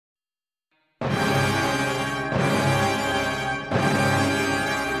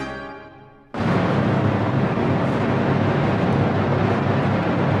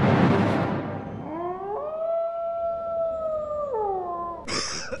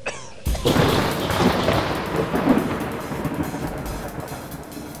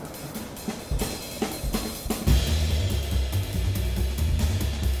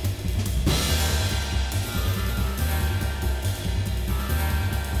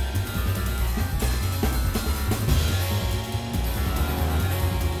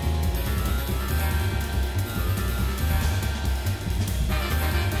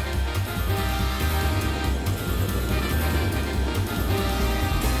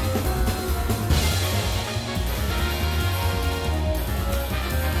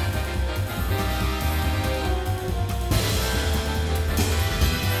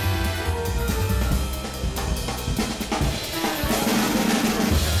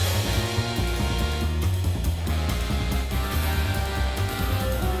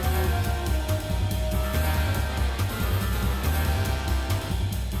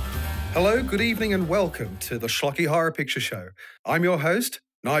Hello, good evening, and welcome to the Schlocky Horror Picture Show. I'm your host,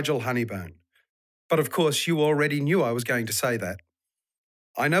 Nigel Honeybone. But of course, you already knew I was going to say that.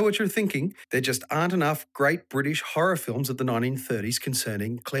 I know what you're thinking. There just aren't enough great British horror films of the 1930s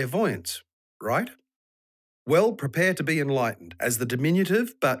concerning clairvoyants, right? Well, prepare to be enlightened, as the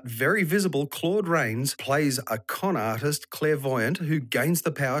diminutive but very visible Claude Rains plays a con artist clairvoyant who gains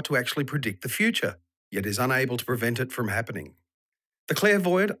the power to actually predict the future, yet is unable to prevent it from happening. The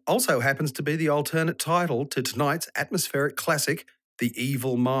Clairvoyant also happens to be the alternate title to tonight's atmospheric classic, The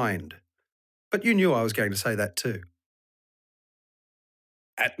Evil Mind. But you knew I was going to say that too.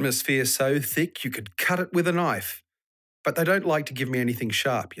 Atmosphere so thick you could cut it with a knife. But they don't like to give me anything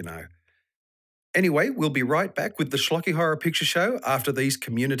sharp, you know. Anyway, we'll be right back with the Schlocky Horror Picture Show after these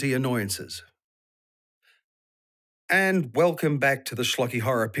community annoyances. And welcome back to the Schlocky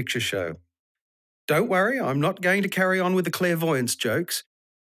Horror Picture Show. Don't worry, I'm not going to carry on with the clairvoyance jokes.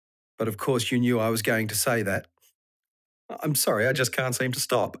 But of course you knew I was going to say that. I'm sorry, I just can't seem to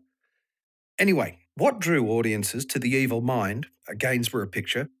stop. Anyway, what drew audiences to The Evil Mind, a Gainsborough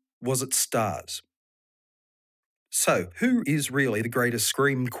picture, was its stars. So, who is really the greatest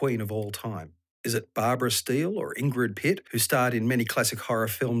scream queen of all time? Is it Barbara Steele or Ingrid Pitt, who starred in many classic horror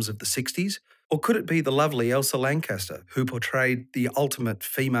films of the 60s? Or could it be the lovely Elsa Lanchester, who portrayed the ultimate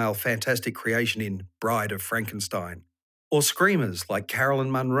female fantastic creation in Bride of Frankenstein? Or screamers like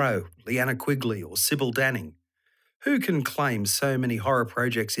Carolyn Munro, Leanna Quigley or Sybil Danning? Who can claim so many horror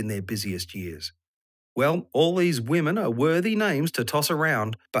projects in their busiest years? Well, all these women are worthy names to toss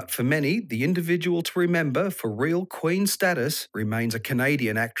around, but for many, the individual to remember for real queen status remains a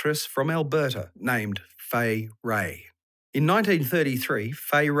Canadian actress from Alberta named foray. In 1933,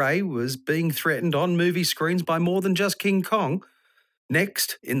 foray was being threatened on movie screens by more than just King Kong.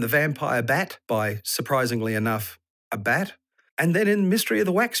 Next, in The Vampire Bat by, surprisingly enough, a bat. And then in Mystery of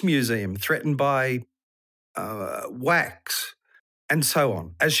the Wax Museum, threatened by wax. And so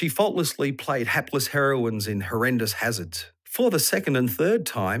on, as she faultlessly played hapless heroines in horrendous hazards. For the second and third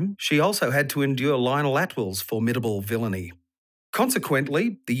time, she also had to endure Lionel Atwill's formidable villainy.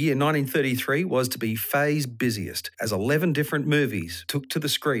 Consequently, the year 1933 was to be Faye's busiest, as 11 different movies took to the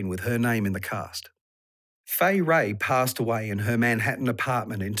screen with her name in the cast. Fay Ray passed away in her Manhattan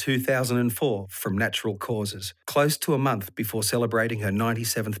apartment in 2004 from natural causes, close to a month before celebrating her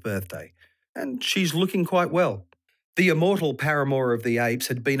 97th birthday. And she's looking quite well. The immortal paramour of the apes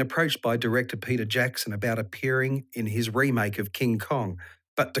had been approached by director Peter Jackson about appearing in his remake of King Kong,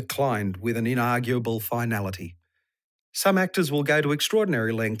 but declined with an inarguable finality. Some actors will go to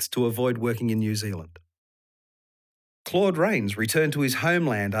extraordinary lengths to avoid working in New Zealand. Claude Rains returned to his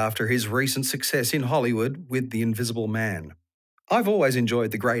homeland after his recent success in Hollywood with The Invisible Man. I've always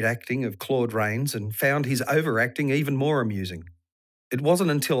enjoyed the great acting of Claude Rains and found his overacting even more amusing. It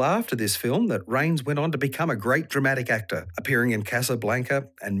wasn't until after this film that Rains went on to become a great dramatic actor, appearing in Casablanca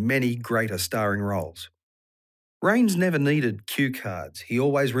and many greater starring roles. Rains never needed cue cards. He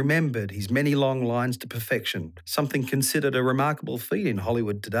always remembered his many long lines to perfection, something considered a remarkable feat in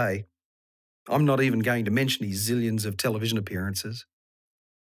Hollywood today. I'm not even going to mention his zillions of television appearances.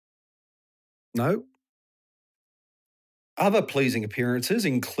 No? Other pleasing appearances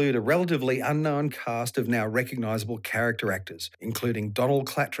include a relatively unknown cast of now recognisable character actors, including Donald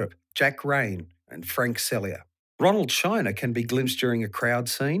Clattrip, Jack Rain and Frank Cellier. Ronald Shiner can be glimpsed during a crowd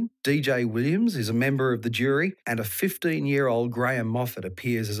scene, DJ Williams is a member of the jury, and a 15-year-old Graham Moffat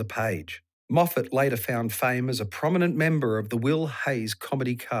appears as a page. Moffat later found fame as a prominent member of the Will Hayes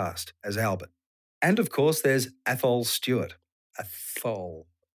comedy cast as Albert. And of course there's Athol Stewart.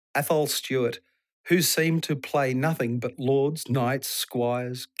 Athol Stewart, who seemed to play nothing but lords, knights,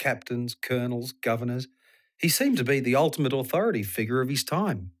 squires, captains, colonels, governors. He seemed to be the ultimate authority figure of his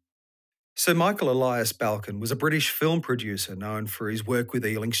time. Sir Michael Elias Balcon was a British film producer known for his work with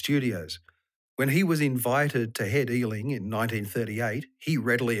Ealing Studios. When he was invited to head Ealing in 1938, he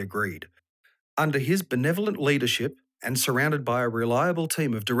readily agreed. Under his benevolent leadership and surrounded by a reliable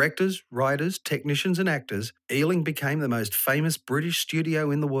team of directors, writers, technicians and actors, Ealing became the most famous British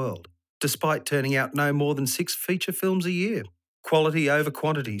studio in the world, despite turning out no more than 6 feature films a year. Quality over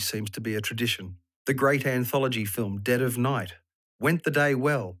quantity seems to be a tradition. The great anthology film Dead of Night, Went the Day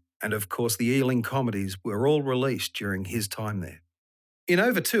Well, and of course the Ealing comedies were all released during his time there. In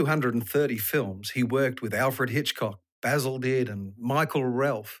over 230 films, he worked with Alfred Hitchcock, Basil Dearden, Michael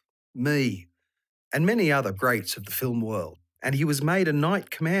Ralph, me, and many other greats of the film world. And he was made a Knight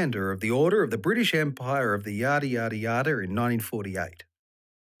Commander of the Order of the British Empire of the Yada Yada Yada in 1948.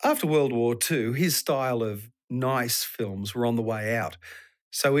 After World War II, his style of nice films were on the way out,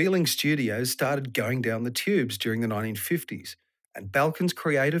 so Ealing Studios started going down the tubes during the 1950s, and Balkin's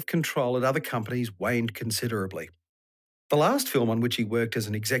creative control at other companies waned considerably. The last film on which he worked as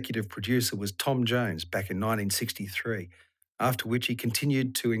an executive producer was Tom Jones back in 1963, after which he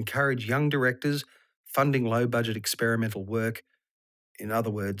continued to encourage young directors, funding low-budget experimental work, in other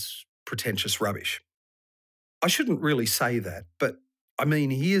words, pretentious rubbish. I shouldn't really say that, but I mean,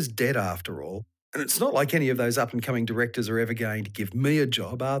 he is dead after all, and it's not like any of those up-and-coming directors are ever going to give me a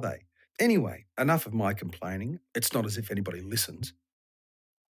job, are they? Anyway, enough of my complaining. It's not as if anybody listens.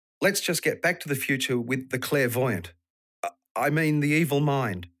 Let's just get back to the future with The Clairvoyant. I mean, The Evil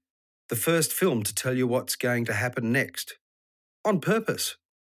Mind. The first film to tell you what's going to happen next. On purpose.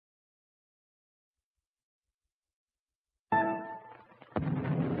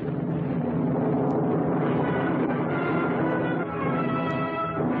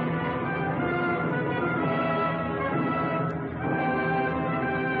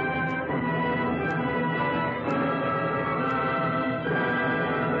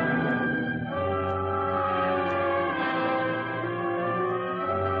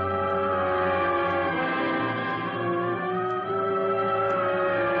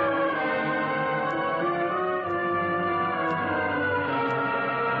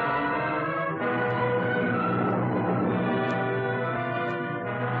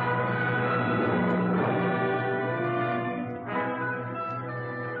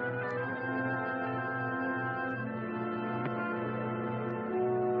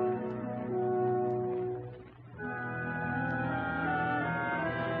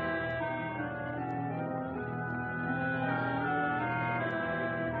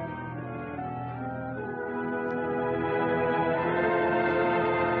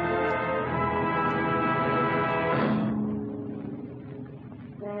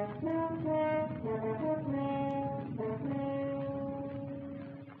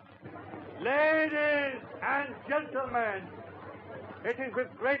 Gentlemen, it is with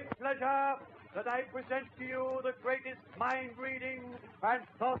great pleasure that I present to you the greatest mind-reading and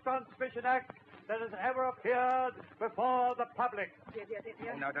thought-transmission act that has ever appeared before the public. Dear.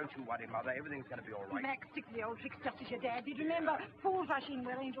 Oh, now, don't you worry, Mother. Everything's going to be all right. Max, stick to the old tricks just as your dad did. Remember, fools rush in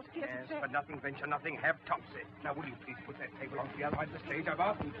where angels fear to Yes, tread. but nothing venture, nothing have topsy. Now, will you please put that table on the other side of the stage? I've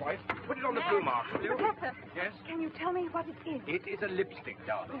asked you twice. Put it on the blue mark, will you? Professor, Yes? can you tell me what it is? It is a lipstick,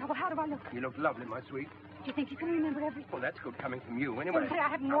 darling. Well, how do I look? You look lovely, my sweet. Do you think you can remember everything? Well, that's good coming from you, anyway. Say I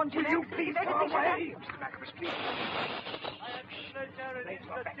haven't warned you, Will you Max. please Let go me shut away? up. Mr. Mackerus, please. I have pleasure in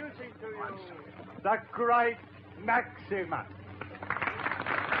introducing to you the great Maximus.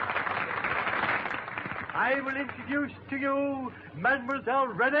 I will introduce to you Mademoiselle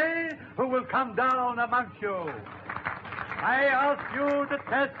Renee, who will come down amongst you. I ask you to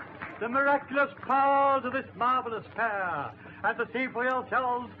test the miraculous powers of this marvelous pair and to see for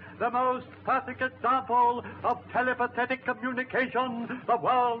yourselves the most perfect example of telepathetic communication the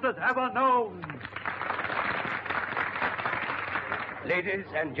world has ever known. Ladies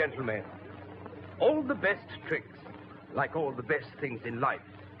and gentlemen, all the best tricks, like all the best things in life,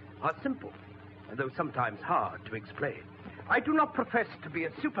 are simple, though sometimes hard to explain. I do not profess to be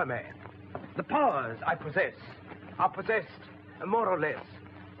a Superman. The powers I possess are possessed, more or less,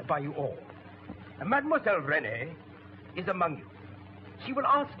 by you all. Mademoiselle Renee is among you. She will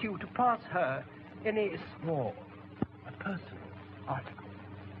ask you to pass her any small, personal article.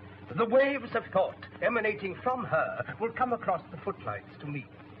 The waves of thought emanating from her will come across the footlights to me.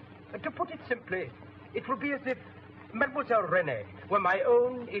 To put it simply, it will be as if Mademoiselle Renee were my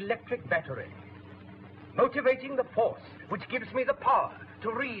own electric battery, motivating the force which gives me the power to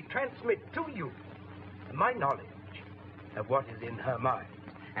retransmit to you my knowledge of what is in her mind.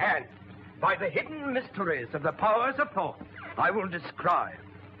 And by the hidden mysteries of the powers of thought, I will describe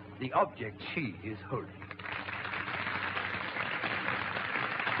the object she is holding.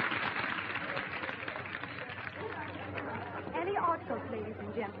 Any articles, ladies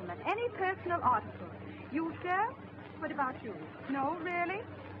and gentlemen. Any personal articles. You, sir? What about you? No, really?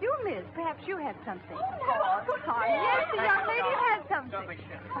 You, miss, perhaps you had something. Oh, no. Yes, the young lady has something.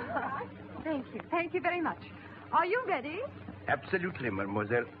 Thank you. Thank you very much. Are you ready? Absolutely,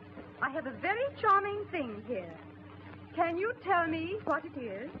 mademoiselle. I have a very charming thing here. Can you tell me what it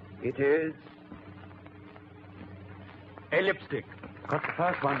is? It is a lipstick. Got the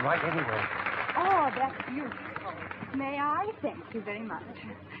first one right anyway. Oh, that's beautiful. May I? Thank you very much.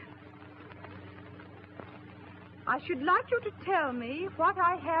 I should like you to tell me what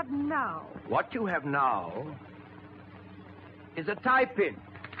I have now. What you have now is a tie pin.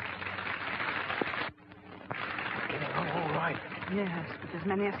 All right. Yes, but there's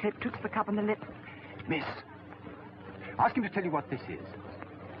many a slip twixt the cup and the lip. Miss, ask him to tell you what this is.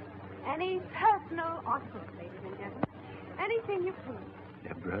 Any personal articles, ladies and gentlemen. Anything you please.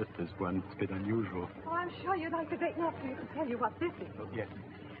 Your breast is one bit unusual. Oh, I'm sure you'd like the great nephew to tell you what this is. Oh, yes.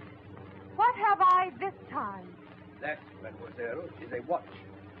 What have I this time? That, mademoiselle, is a watch.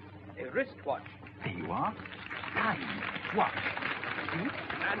 A wristwatch. There you are. Time. Watch. See?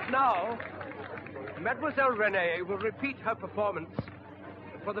 And now, Mademoiselle Renee will repeat her performance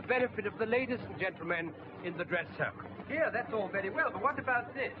for the benefit of the ladies and gentlemen in the dress circle. Here, that's all very well, but what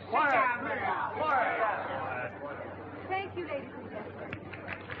about this? Thank you, ladies and gentlemen.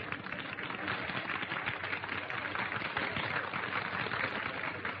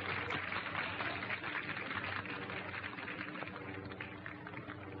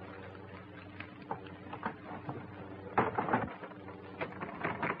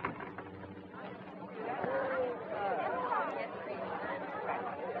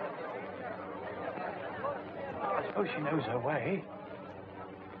 I suppose she knows her way.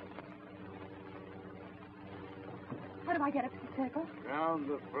 How do I get up to the circle? Round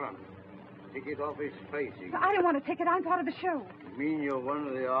the front. Ticket office facing. I don't want a ticket. I'm part of the show. You mean you're one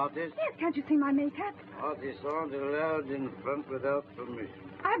of the artists? Yes, can't you see my makeup? Artists aren't allowed in front without permission.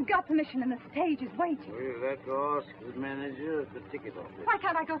 I've got permission and the stage is waiting. We'll have to ask the manager at the ticket office. Why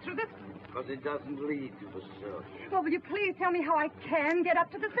can't I go through this? Because it doesn't lead to the search. Well, will you please tell me how I can get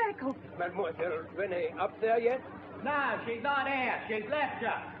up to the circle? Mademoiselle Renee up there yet? No, she's not here. She's left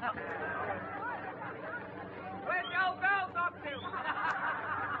you. Where's the old girls up to?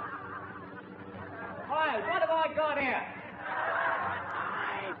 Hi, what have I got here?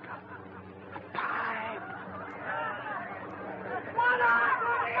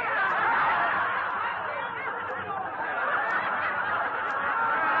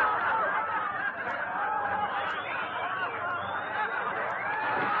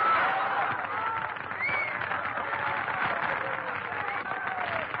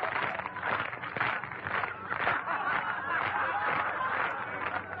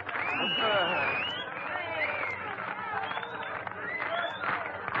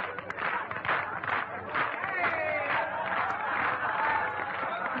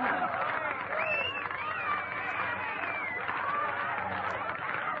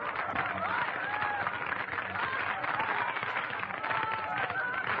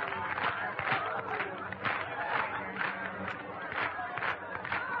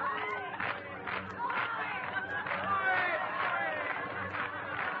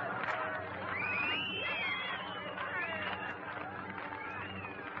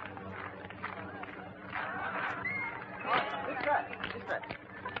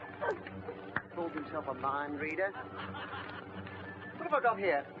 Called himself a mind reader. What have I got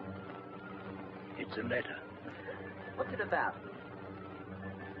here? It's a letter. What's it about?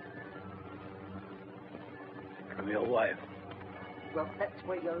 From your wife. Well, that's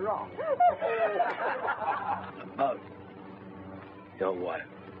where you're wrong. About your wife.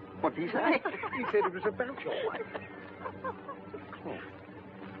 What did he say? He said it was about your wife. Oh,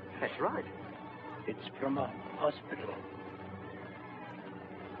 that's right. It's from a hospital.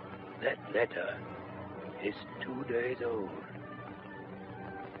 That letter is 2 days old.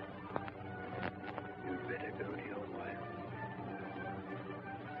 You'd better go to your wife.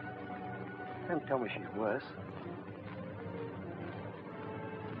 Don't tell me she's worse.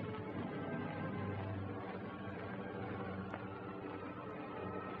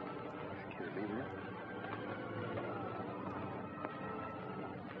 Excuse me, miss.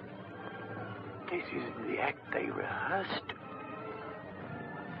 This isn't the act they rehearsed.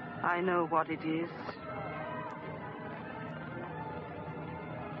 I know what it is.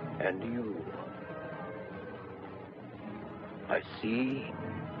 And you, I see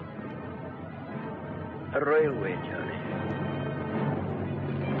a railway journey.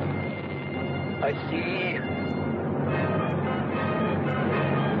 I see.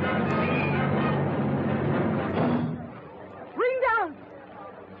 Ring down!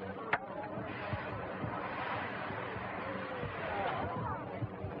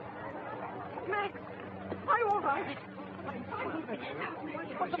 Max, are you all right?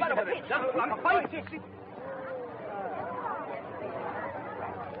 What's the matter with it? Doesn't look like a fight.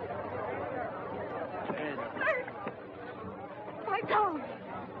 My God!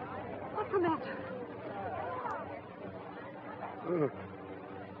 What's the matter?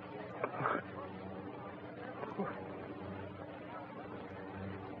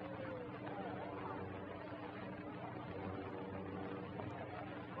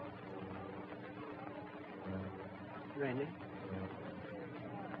 Rennie?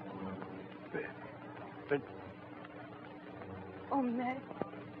 But Oh, Max,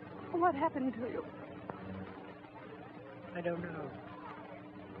 what happened to you? I don't know.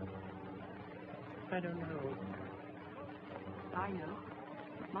 I don't know. I know.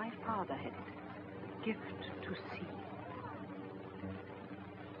 My father had it. Gift to see.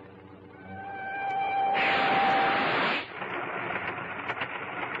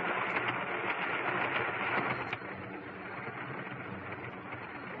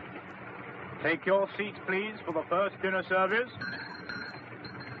 Take your seats, please, for the first dinner service.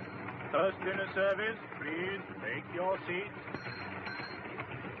 First dinner service, please. Take your seats.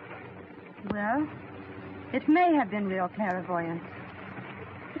 Well, it may have been real clairvoyance.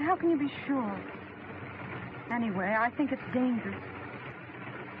 But how can you be sure? Anyway, I think it's dangerous.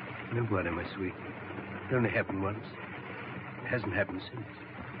 No worry, my sweet. It only happened once. It hasn't happened since.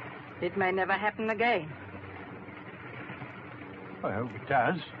 It may never happen again. I hope it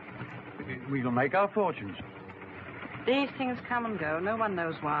does. We'll make our fortunes. These things come and go. No one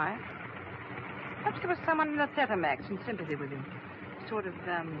knows why. Perhaps there was someone in the Tetamax in sympathy with him. Sort of...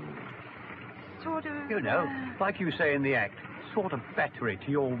 You know, like you say in the act, sort of battery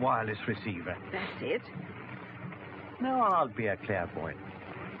to your wireless receiver. That's it. Now I'll be a clairvoyant.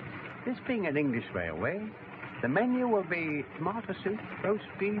 This being an English railway, the menu will be tomato soup, roast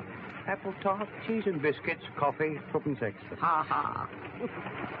beef, apple tart, cheese and biscuits, coffee, tuppence extra. Ha ha.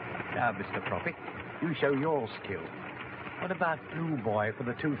 Now, Mr. Prophet, you show your skill. What about Blue Boy for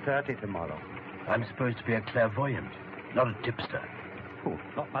the 2:30 tomorrow? I'm supposed to be a clairvoyant, not a tipster. Oh,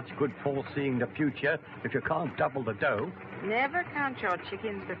 not much good foreseeing the future if you can't double the dough. Never count your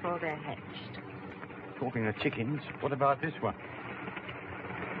chickens before they're hatched. Talking of chickens, what about this one?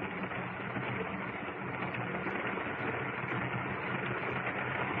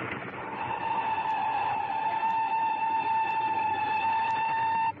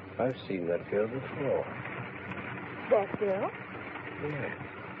 I've seen that girl before. That girl? Yes.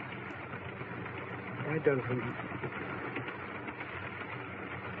 I don't remember.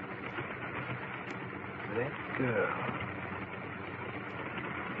 That girl.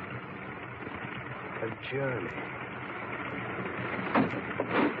 A journey.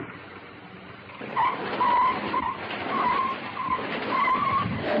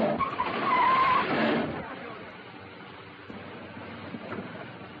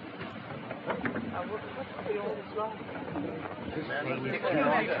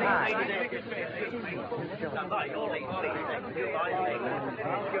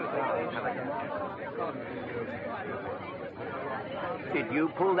 Did you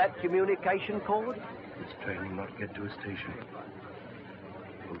pull that communication cord? This train will not get to a station.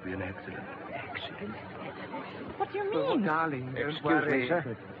 It will be an accident. Accident? What do you mean? Oh, darling, excuse me,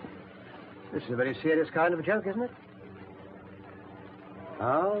 sir. This is a very serious kind of a joke, isn't it?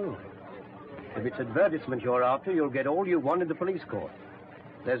 Oh. If it's advertisement you're after, you'll get all you want in the police court.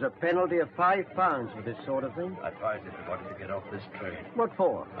 There's a penalty of £5 for this sort of thing. I advise everyone to get off this train. What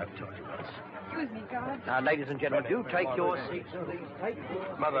for? I've told you once. Excuse me, George. Now, ladies and gentlemen, do take your seats, please. Take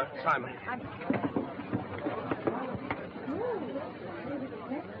Mother, Simon.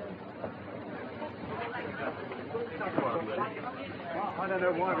 I don't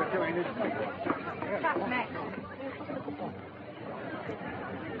know why we're doing this. Stop, Max.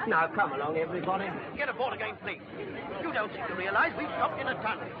 Now, come along, everybody. Get aboard again, please. You don't seem to realize we've stopped in a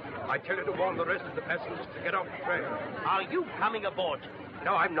tunnel. I tell you to warn the rest of the passengers to get off the train. Are you coming aboard?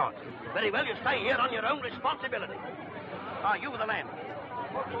 No, I'm not. Very well, you stay here on your own responsibility. Are you the man?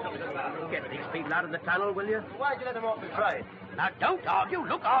 Get these people out of the tunnel, will you? Why'd you let them off the train? Now, don't argue.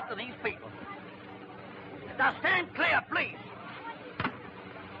 Look after these people. Now, stand clear, please.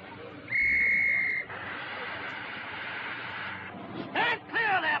 Stand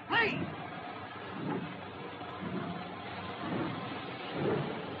clear there, please.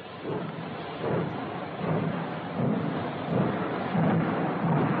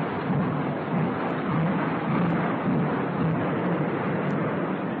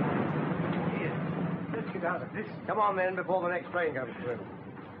 Let's get out of this. Come on, then, before the next train comes through.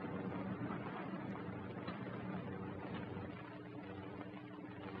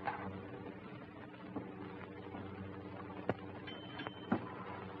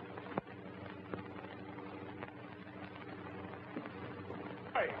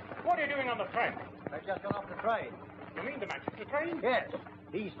 What are you doing on the train? They've just gone off the train. You mean the Manchester train? Yes,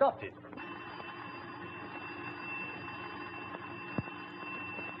 he stopped it.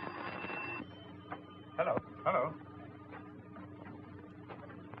 Hello, hello.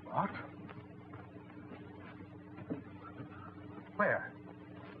 What? Where?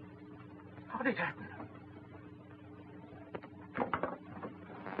 How did it happen?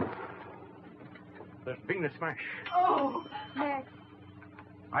 There's been a smash. Oh, Max.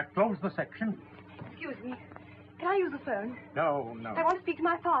 I've closed the section. Excuse me. Can I use the phone? No. I want to speak to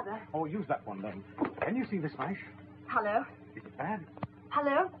my father. Oh, use that one then. Can you see the smash? Hello. Is it bad?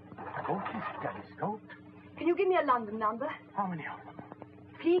 Hello? Oh, she's got a scope. Can you give me a London number? How many of them?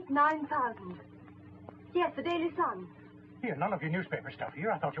 Fleet 9000. Yes, the Daily Sun. Here, none of your newspaper stuff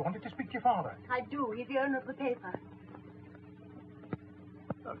here. I thought you wanted to speak to your father. I do. He's the owner of the paper.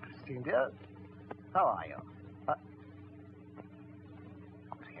 Oh, Christine, dear. How are you?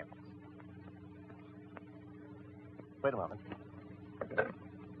 Good heavens. Wait a moment.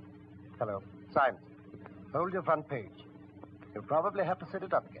 Hello. Simon, hold your front page. You'll probably have to set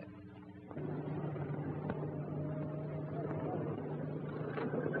it up again.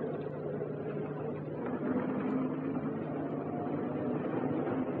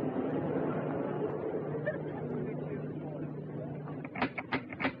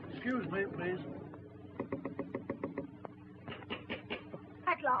 Excuse me, please.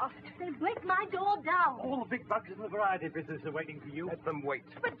 At last. They break my door down. All the big bugs in the variety business are waiting for you. Let them wait.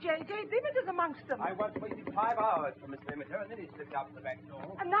 But J.J. Bimmer's amongst them. I once waited 5 hours for Miss Limiter, and then he slipped out the back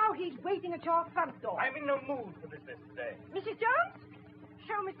door. And now he's waiting at your front door. I'm in no mood for business today. Mrs. Jones?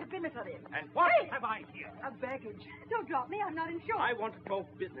 Show Mr. Bimmer in. And what Hey! have I here? A baggage. Don't drop me. I'm not insured. I want to talk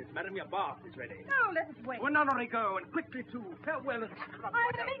business. Madam, your bath is ready. No, let us wait. Well, not only go, and quickly, too. Farewell and... I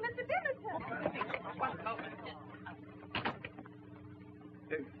want to meet Mr. Bimmer.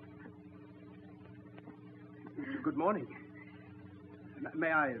 Good morning.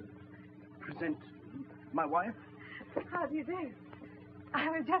 May I present my wife? How do you do? I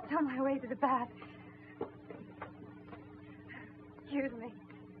was just on my way to the bath. Excuse me.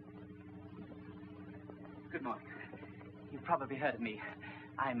 Good morning. You've probably heard of me.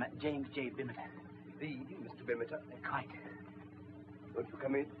 I'm James J. Bimmer. The Mr. Bimiter. Quite. Won't you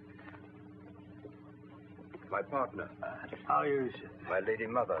come in? My partner. How is it? My lady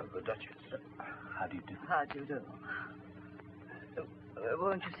mother, the Duchess. How do you do? How do you do?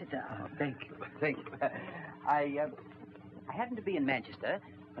 Won't you sit down? Thank you. Thank you. I happened to be in Manchester,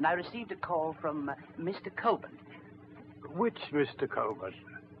 and I received a call from Mr. Coburn. Which Mr. Coburn?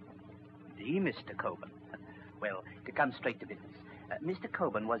 The Mr. Coburn. Well, to come straight to business, Mr.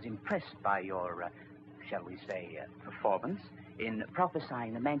 Coburn was impressed by your, shall we say, performance in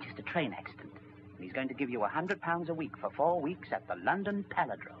prophesying the Manchester train accident. And he's going to give you £100 a week for 4 weeks at the London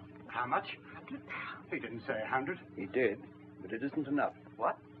Palindrome. How much? He didn't say 100. He did, but it isn't enough.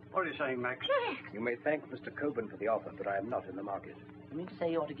 What? What are you saying, Max? You may thank Mr. Coburn for the offer, but I am not in the market. You mean to say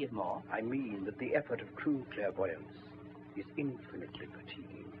you ought to give more? I mean that the effort of true clairvoyance is infinitely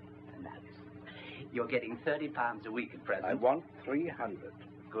fatiguing. And that is, you're getting £30 a week at present. I want 300.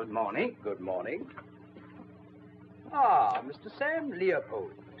 Good morning. Good morning. Ah, Mr. Sam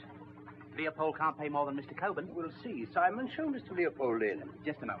Leopold. Leopold can't pay more than Mr. Coburn. We'll see. Simon, show Mr. Leopold in.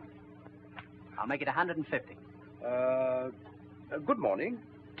 Just a moment. I'll make it 150. Good morning.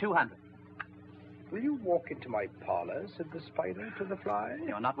 200. Will you walk into my parlor, said the spider to the fly.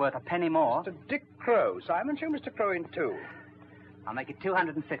 You're not worth a penny more. Mr. Dick Crow. Simon, show Mr. Crow in too. I'll make it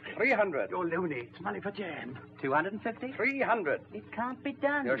 250. 300. You're loony. It's money for jam. 250? 300. It can't be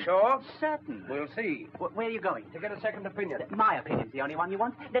done. You're sure? Certain. We'll see. Where are you going? To get a second opinion. My opinion's the only one you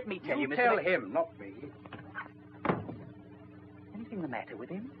want. Let me tell you, Mr. Tell him, not me. Anything the matter with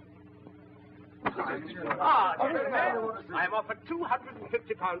him? Gentlemen, I'm offered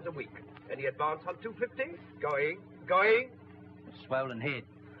 £250 a week. Any advance on 250? Going. Swollen head.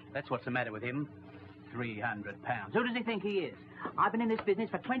 That's what's the matter with him. £300. Who does he think he is? I've been in this business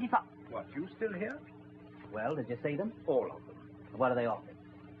for 25... What, you still here? Well, did you see them? All of them. What are they offering?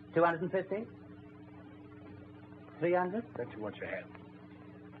 250? 300? Bet you what you have.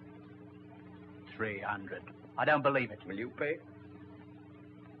 300. I don't believe it. Will you pay?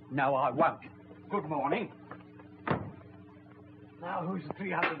 No, I won't. Good morning. Now, who's the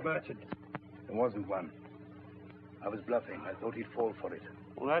 300 merchant? There wasn't one. I was bluffing. I thought he'd fall for it.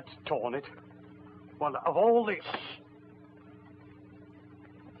 Well, that's torn it. Well, of all this...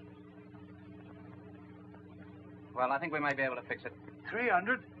 Well, I think we may be able to fix it.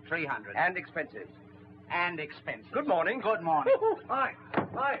 300? 300. And expenses. And expenses. Good morning. Good morning. Hi.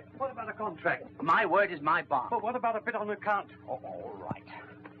 What about a contract? My word is my bond. But what about a bit on account? Oh, all right.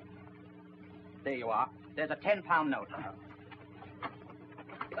 There you are. There's a £10 note.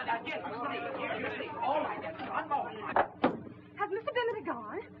 All right, then. One more. Has Mr. Bimmer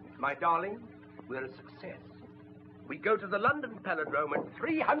gone? My darling, we're a success. We go to the London Palindrome at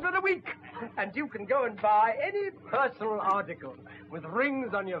 300 a week, and you can go and buy any personal article with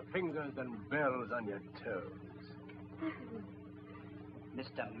rings on your fingers and bells on your toes.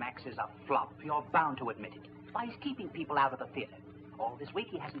 Mr. Max is a flop. You're bound to admit it. Why, he's keeping people out of the theater. All this week,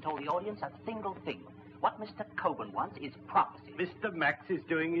 he hasn't told the audience a single thing. What Mr. Coburn wants is prophecy. Mr. Max is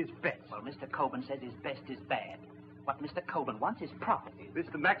doing his best. Well, Mr. Coburn says his best is bad. What Mr. Coburn wants is property.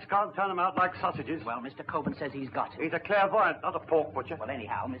 Mr. Max can't turn them out like sausages. Well, Mr. Coburn says he's got it. He's a clairvoyant, not a pork butcher. Well,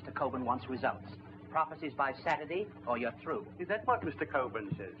 anyhow, Mr. Coburn wants results. Prophecies by Saturday, or you're through. Is that what Mr.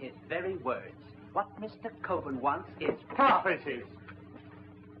 Coburn says? His very words. What Mr. Coburn wants is Prophecies.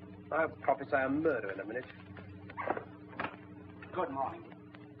 I'll prophesy a murder in a minute. Good morning.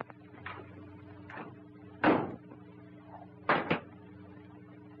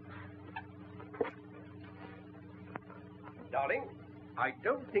 Darling, I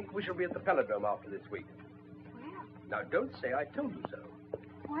don't think we shall be at the Pelodrome after this week. Well, Now, don't say I told you so.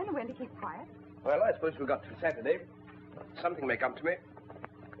 well, I know when to keep quiet. Well, I suppose we got to Saturday. Something may come to me.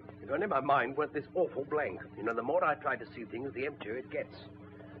 If only my mind weren't this awful blank. You know, the more I try to see things, the emptier it gets.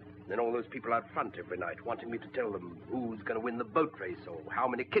 Then all those people out front every night wanting me to tell them who's going to win the boat race or how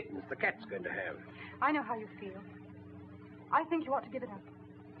many kittens the cat's going to have. I know how you feel. I think you ought to give it up.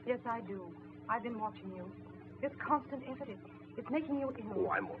 Yes, I do. I've been watching you. This constant effort, it's making you ill. Oh,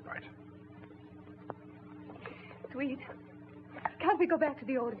 I'm all right. Sweet. Can't we go back to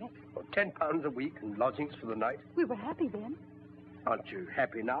the old days? Oh, £10 a week and lodgings for the night. We were happy then. Aren't you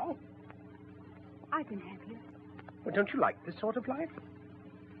happy now? I've been happier. Well, don't you like this sort of life?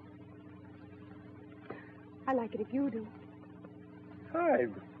 I like it if you do. Hi.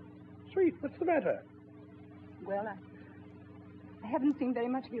 Sweet, what's the matter? Well, I haven't seen very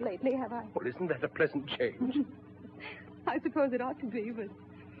much of you lately, have I? Well, isn't that a pleasant change? I suppose it ought to be, but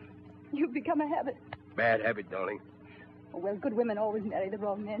you've become a habit. Bad habit, darling. Oh, well, good women always marry the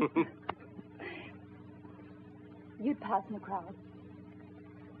wrong men. You'd pass in the crowd.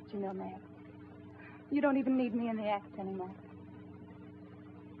 But you know, Max, you don't even need me in the act anymore.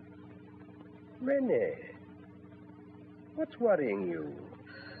 Renee, what's worrying you?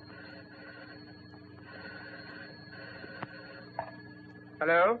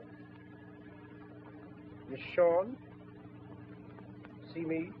 Hello? Miss Sean? See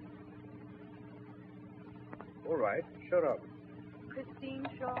me? All right, sure up. Christine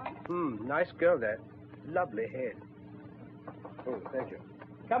Shaw? Nice girl, that. Lovely head. Oh, thank you.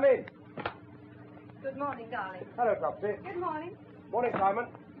 Come in. Good morning, darling. Hello, Topsy. Good morning. Morning, Simon.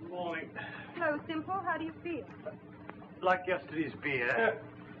 Morning. Hello, Simple. How do you feel? Like yesterday's beer.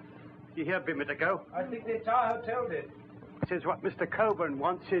 You hear a minute ago? I think the entire hotel did. Says what Mr. Coburn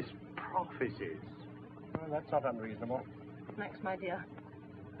wants is prophecies. Well, that's not unreasonable. Max, my dear,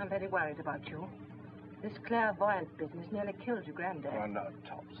 I'm very worried about you. This clairvoyant business nearly killed your granddad. Oh, no,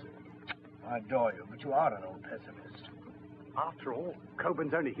 Topsy. I adore you, but you are an old pessimist. After all,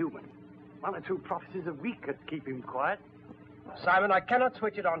 Coburn's only human. 1 or 2 prophecies a week could keep him quiet. Simon, I cannot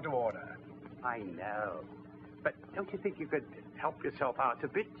switch it on to order. I know. But don't you think you could help yourself out a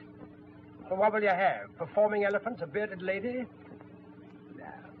bit? So what will you have? Performing elephants, a bearded lady? No,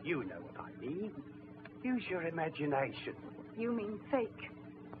 you know what I mean. Use your imagination. You mean fake.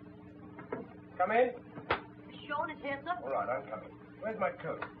 Come in. Sean is here, sir. All right, I'm coming. Where's my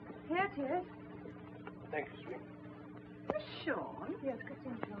coat? Here it is. Thank you, sweet. Miss Sean? Yes,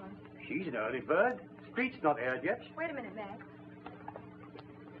 Christine Sean. She's an early bird. Street's not aired yet. Wait a minute, Max.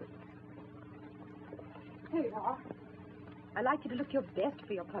 Here you are. I'd like you to look your best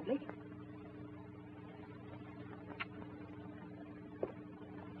for your public.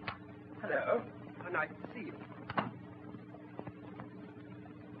 Hello. How nice to see you.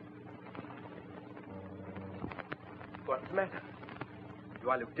 What's the matter? Do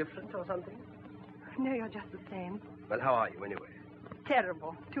I look different or something? No, you're just the same. Well, how are you anyway?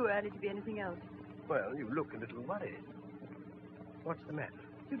 Terrible. Too early to be anything else. Well, you look a little worried. What's the matter?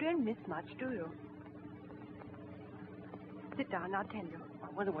 You don't miss much, do you? Sit down, I'll tell you.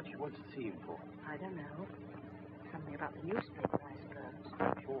 I wonder what she wants to see him for. I don't know. Something about the newspaper, I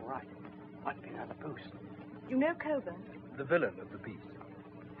suppose. All right. Might be another boost. You know Coburn? The villain of the piece.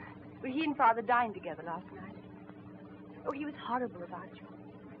 Well, he and Father dined together last night. Oh, he was horrible about you.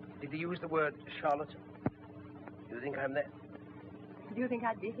 Did he use the word charlatan? Do you think I'm that? Do you think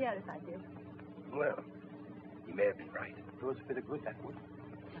I'd be here if I did? Well, he may have been right. It was a bit of good, that would.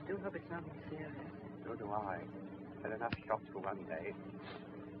 I do hope it's nothing serious. So do I. Had enough shots for one day.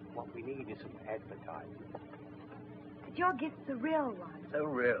 What we need is some advertising. But your gift's a real one. So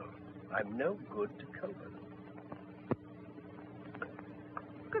real. I'm no good to Coburn.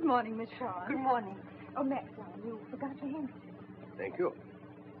 Good morning, Miss Shaw. Good morning. Oh, Max, darling, you forgot your handkerchief. Thank you.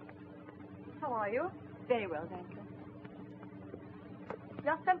 How are you? Very well, thank you.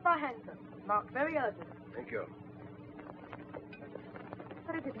 Just sent by Hanson. Marked very urgent. Thank you.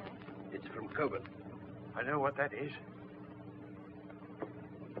 What is it, Max? It's from Coburn. I know what that is.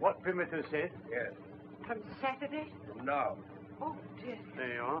 What Primitive said? Yes. From Saturday? From now. Oh, dear.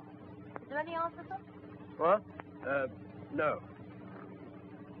 There you are. Is there any answer, sir? What? No.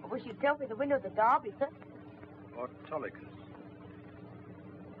 I wish you'd tell me the winner of the derby, sir. Autolycus.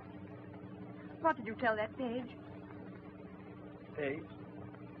 What did you tell that page? Page?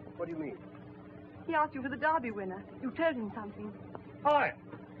 What do you mean? He asked you for the derby winner. You told him something. Hi!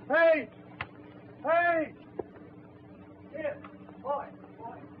 Hey! Hey! Here! Boy!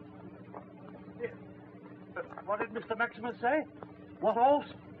 Here. What did Mr. Maximus say? What horse?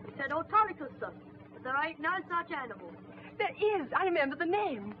 He said Autolycus, sir. But there ain't no such animal. There is. I remember the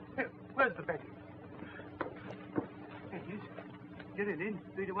name. Here, where's the betting? It is. Get it in.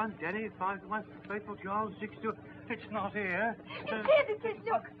 3 to 1. Danny, 5 to 1. Faithful Charles, 6 to... It's not here. It is.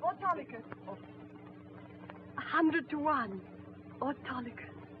 Look, Autolycus. 100 to 1. Autolycus.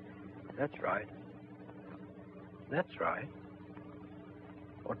 That's right. That's right.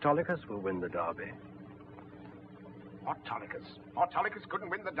 Autolycus will win the derby. Autolycus. Autolycus couldn't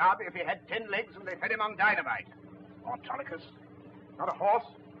win the derby if he had 10 legs and they fed him on dynamite. Autolycus. Not a horse.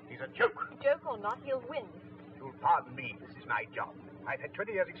 He's a joke. Joke or not, he'll win. You'll pardon me. This is my job. I've had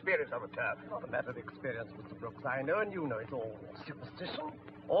 20 years' experience on the turf. Not a matter of experience, Mr. Brooks. I know, and you know it's all superstition.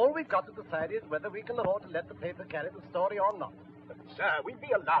 All we've got to decide is whether we can afford to let the paper carry the story or not. But, sir, we'd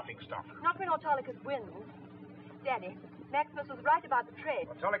be a laughing stock. Not when Autolycus wins. Daddy, Maximus was right about the trade.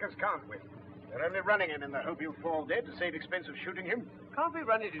 Autolycus can't win. They're only running him in the hope he'll fall dead to save expense of shooting him. Can't we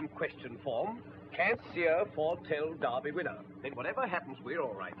run it in question form? Can't seer foretell derby winner. Then whatever happens, we're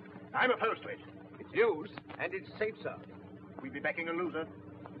all right. I'm opposed to it. It's news, and it's safe, sir. We'd be backing a loser.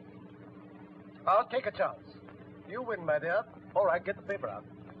 I'll take a chance. You win, my dear. All right, get the paper out.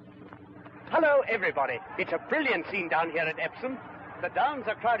 Hello, everybody. It's a brilliant scene down here at Epsom. The downs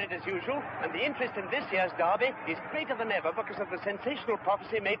are crowded as usual, and the interest in this year's derby is greater than ever because of the sensational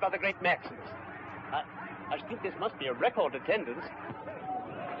prophecy made by the great Maximus. I think this must be a record attendance.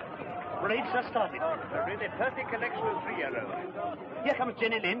 Parade's just started. A really perfect collection of 3-year-olds. Here comes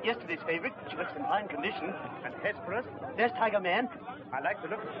Jenny Lind, yesterday's favorite. She looks in fine condition. And Hesperus. There's Tiger Man. I like the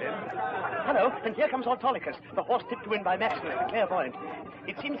look of him. Hello, and here comes Autolycus, the horse tipped to win by Maximus, the Clairvoyant.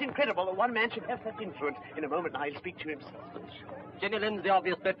 It seems incredible that one man should have such influence. In a moment, I'll speak to him. Jenny Lind's the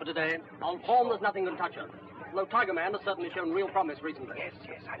obvious bet for today. On form, there's nothing can touch her. Though Tiger Man has certainly shown real promise recently. Yes,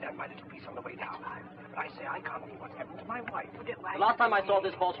 I learned my little piece on the way down. But I say I can't believe what's happened to my wife. The last time I saw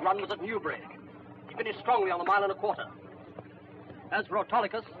this horse run was at Newbury. He finished strongly on the 1.25 miles. As for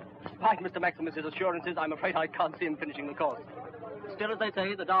Autolycus, despite Mr. Maximus's assurances, I'm afraid I can't see him finishing the course. Still, as they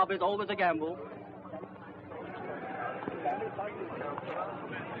say, the derby's always a gamble.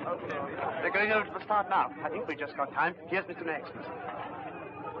 They're going over to the start now. I think we just got time. Here's Mr. Maximus.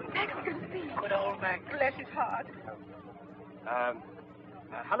 Maximus, please. Good old Max. Bless his heart.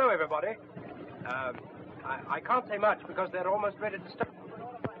 Hello, everybody. I can't say much because they're almost ready to start.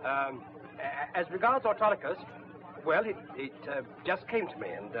 As regards Autolycus, well, it just came to me,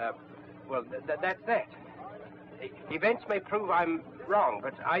 and, well, that's that. Events may prove I'm wrong,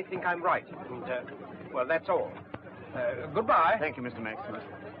 but I think I'm right, and, well, that's all. Goodbye. Thank you, Mr. Maximus.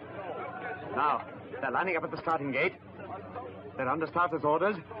 Now, they're lining up at the starting gate. They're under starter's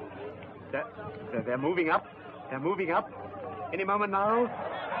orders. They're moving up. They're moving up. Any moment now.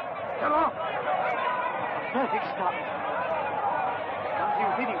 Come on! Perfect start. Can't see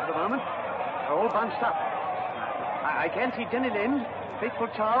them feeding for the moment. They're all bunched up. I can see Jenny Lind, Faithful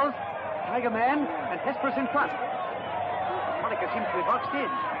Charles, Tiger Man, and Hesperus in front. Monica seems to be boxed in.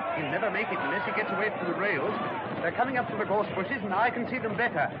 He'll never make it unless he gets away from the rails. They're coming up to the gorse bushes, and now I can see them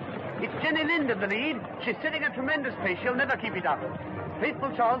better. It's Jenny Lind in the lead. She's setting a tremendous pace. She'll never keep it up.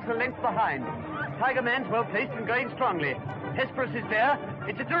 Faithful Charles a length behind. Tiger Man's well placed and going strongly. Hesperus is there.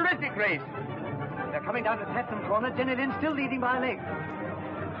 It's a terrific race. They're coming down to Tatnam Corner. Jenny Lind still leading by a leg.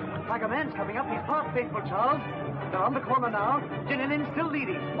 Tiger Man's coming up. He's past Faithful Charles. They're on the corner now. Jenny Lind still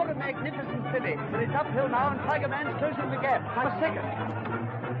leading. What a magnificent filly. But it's uphill now, and Tiger Man's closing the gap. A second.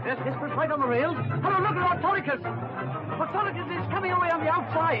 There's Hesperus right on the rails. Hello, look at Autolycus. Autolycus is coming away on the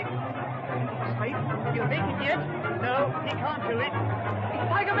outside. Straight. He'll make it yet? No, he can't do it. It's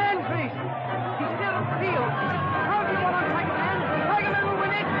Tiger Man's race. He's still in the field. How do you want on Tiger Man? Tiger Man will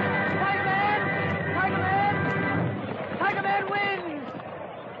win it. Tiger Man! Tiger Man! Tiger Man wins!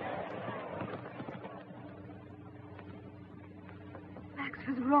 Max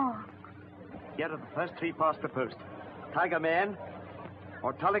was wrong. Here are the first 3 past the post. Tiger Man,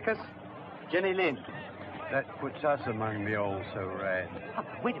 Autolycus, Jenny Lind. That puts us among the old so red. Oh,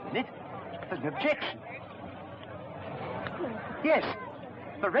 wait a minute. There's an objection. Yes,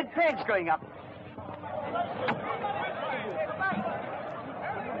 the red flag's going up.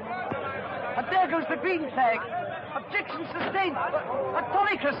 And there goes the green flag. Objection sustained.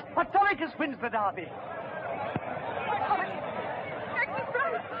 Autolycus wins the derby.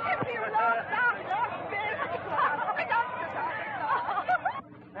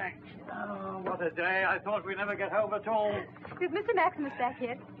 What a day. I thought we'd never get home at all. Is Mr. Maximus back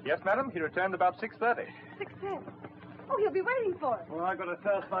yet? Yes, madam. He returned about 6:30. 6:30. Oh, he'll be waiting for us. Well, I got a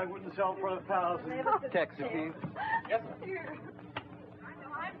thirst I wouldn't sell for 1,000. Taxi, please. Yes, sir. Here.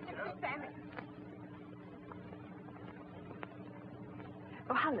 I'm Mr. Sammy.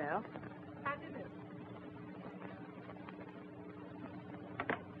 Oh, hello. How do you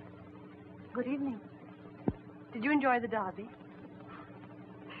do? Good evening. Did you enjoy the derby?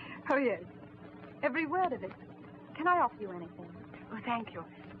 Oh, yes. Every word of it. Can I offer you anything? Oh, thank you.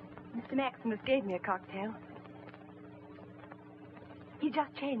 Mr. Maximus gave me a cocktail. He's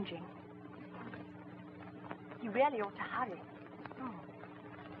just changing. You really ought to hurry. Oh.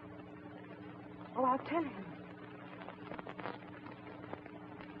 Oh, I'll tell him.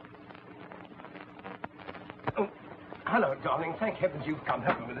 Oh, hello, darling. Thank heavens you've come.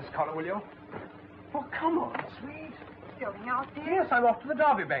 Help me with this collar, will you? Oh, come on, sweet. Going out there? Yes, I'm off to the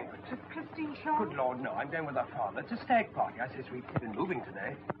Derby banquet. To Christine Shaw? Good Lord, no. I'm going with her father. It's a stag party. I say, sweet, he's been moving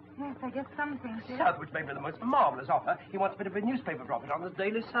today. Yes, I guess some things, yes. Southwood's made me the most marvellous offer. He wants a bit of a newspaper profit on the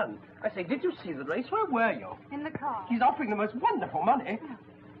Daily Sun. I say, did you see the race? Where were you? In the car. He's offering the most wonderful money.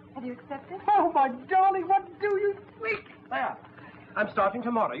 Have you accepted? Oh, my darling, what do you think? There. I'm starting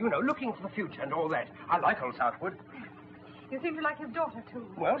tomorrow, you know, looking to the future and all that. I like old Southwood. You seem to like his daughter, too.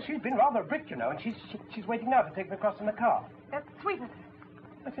 Well, she's been rather a brick, you know, and she's waiting now to take me across in the car. That's sweet of her.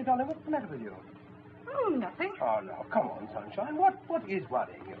 I say, darling, what's the matter with you? Oh, nothing. Oh, no, come on, sunshine. What is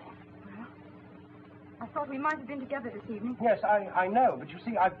worrying you? Well, I thought we might have been together this evening. Yes, I know, but you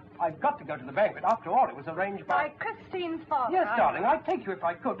see, I've got to go to the banquet. After all, it was arranged by... By Christine's father. Yes, darling, I'd take you if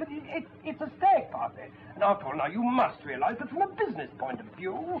I could, but it's a stag party. And after all, now, you must realize that from a business point of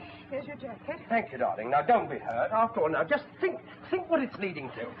view... Here's your jacket. Thank you, darling. Now, don't be hurt. After all, now, just think what it's leading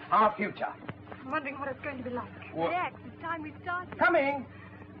to. Our future. I'm wondering what it's going to be like. What? Jax, it's time we started. Coming!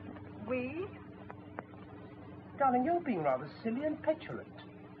 We? Darling, you're being rather silly and petulant.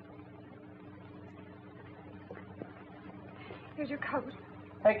 Here's your coat.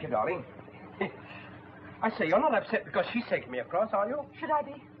 Thank you, darling. I say, you're not upset because she's taking me across, are you? Should I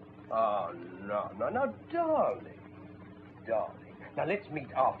be? Oh, no, darling. Darling. Now, let's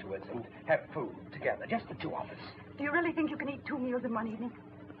meet afterwards and have food together, just the two of us. Do you really think you can eat 2 meals in one evening?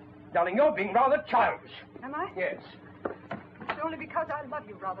 Darling, you're being rather childish. Am I? Yes. It's only because I love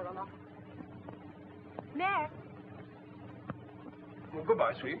you rather a lot. Max. Well,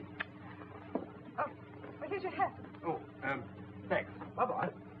 goodbye, sweet. Oh, well, here's your hat. Oh, thanks. Bye-bye.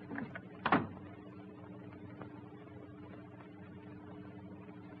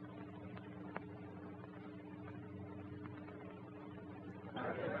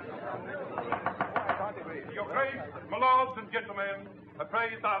 Your Grace, my lords and gentlemen, I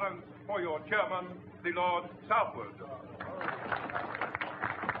praise Arons for your chairman, the Lord Southwood.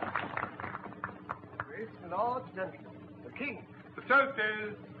 Grace, my lords, gentlemen, the King. The toast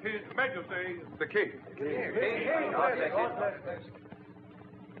is His Majesty the King.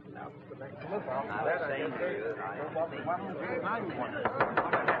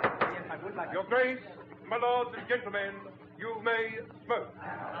 Your Grace, my lords and gentlemen, you may smoke.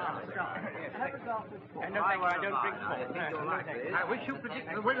 No, I don't drink smoke. I wish you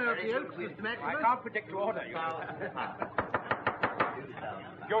predict the winner of the Oaks, Mr. Maximus. I can't predict order, you know.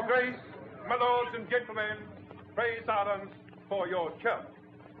 Your Grace, my lords and gentlemen, praise Arons for your chairman.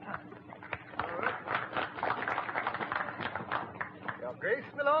 Your Grace,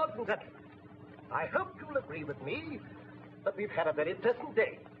 my lords and gentlemen, I hope you'll agree with me that we've had a very pleasant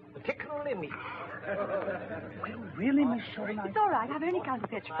day, particularly me. Well, really, Miss Shirley? It's all right. I've only come to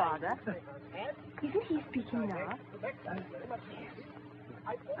fetch Father. Isn't he speaking now?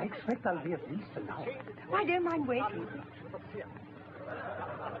 I expect I'll be at least an hour. I don't mind waiting.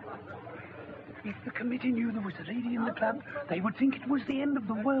 If the committee knew there was a lady in the club, they would think it was the end of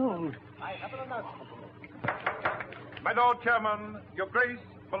the world. My Lord Chairman, Your Grace,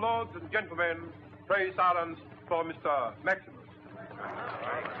 my lords and gentlemen, praise Arons for Mr. Maximus.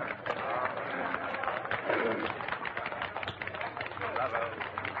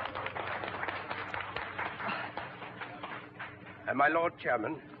 My Lord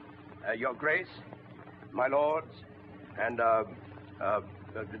Chairman, Your Grace, my lords, and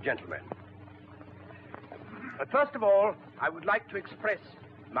the gentlemen. First of all, I would like to express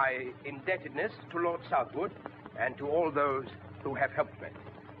my indebtedness to Lord Southwood and to all those who have helped me.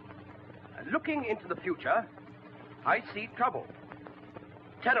 Looking into the future, I see trouble.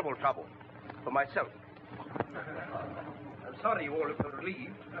 Terrible trouble for myself. I'm sorry you all have been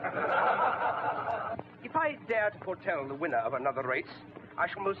relieved. If I dare to foretell the winner of another race, I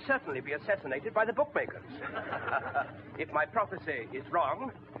shall most certainly be assassinated by the bookmakers. If my prophecy is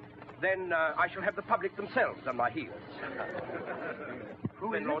wrong, then I shall have the public themselves on my heels.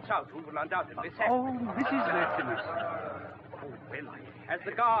 Then Lord Southwood will undoubtedly say... Oh, Mrs. Maximus. Oh, well, as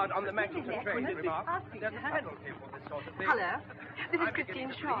the guard on the Manchester train remarked, there's a penalty for this sort of thing. Hello. This is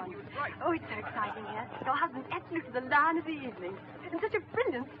Christine Shaw. Oh, it's so exciting here. Your husband's absolutely the lion of the evening. And such a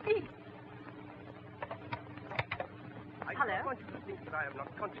brilliant speech. Hello? I want you to think that I am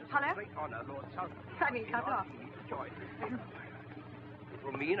not conscious Hello? of great honor, Lord Southwood. I mean, cut off. To join me. It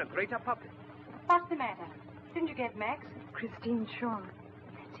will mean a greater public. What's the matter? Didn't you get Max? Christine Shaw.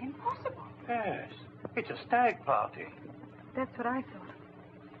 That's impossible. Yes, it's a stag party. That's what I thought.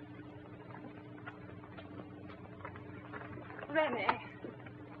 Rennie.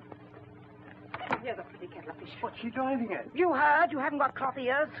 Here's a pretty kettle of fish. What's she driving at? You heard? You haven't got cloth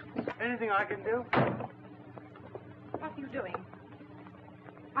ears. Anything I can do? What are you doing?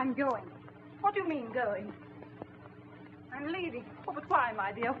 I'm going. What do you mean, going? I'm leaving. Oh, but why,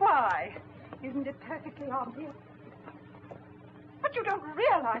 my dear? Why? Isn't it perfectly obvious? But you don't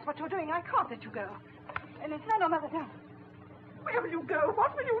realize what you're doing. I can't let you go. And it's not another time. Where will you go?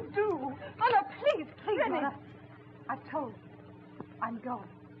 What will you do? Oh, no, please, Rennie. Mother. I've told you. I'm going.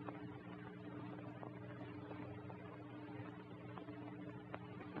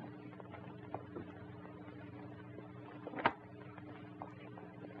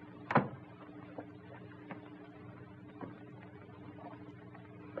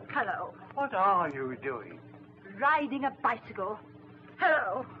 Hello. What are you doing? Riding a bicycle.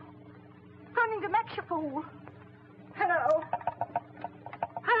 Hello. Running to match your fool. Hello.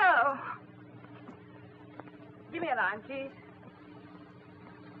 Hello. Give me a line, please.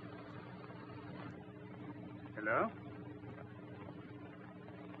 Hello?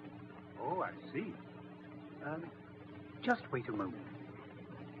 Oh, I see. Just wait a moment.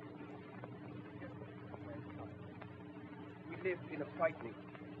 We live in a frightening,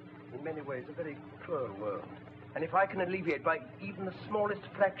 in many ways, a very cruel world. And if I can alleviate by even the smallest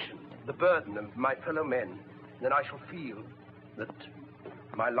fraction the burden of my fellow men, then I shall feel that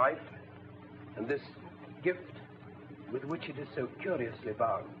my life and this gift with which it is so curiously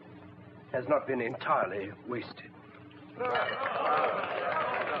bound has not been entirely wasted.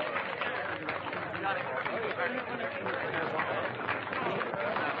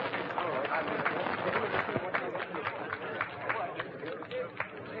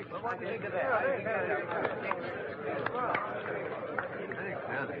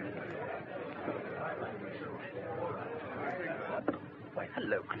 Why,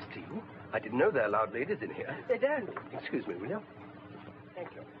 hello, Christine. I didn't know there are loud ladies in here. They don't. Excuse me, will you?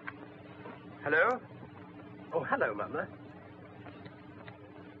 Thank you. Hello? Oh, hello, Mother.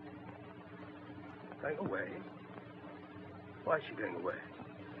 Going away? Why is she going away?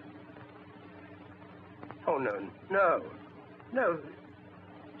 Oh, no.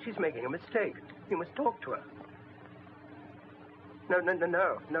 She's making a mistake. You must talk to her. No.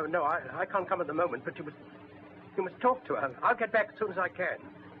 I can't come at the moment, but you must talk to her. I'll get back as soon as I can.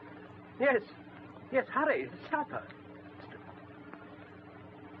 Yes, hurry. Stop her.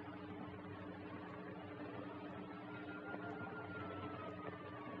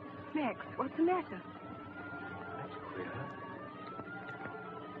 Max, what's the matter? That's queer.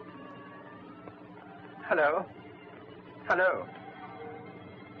 Hello?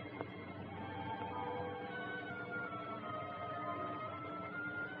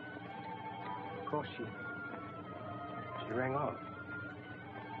 Of course, she rang off.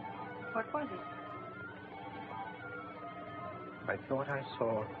 What was it? I thought I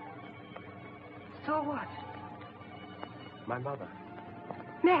saw So what? my mother,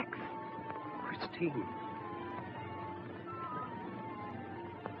 Max! Christine.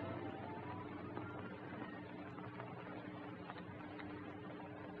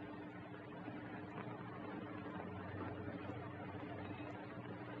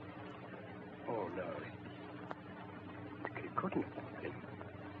 Oh, no. It couldn't.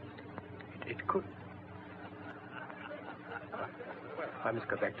 It could. I must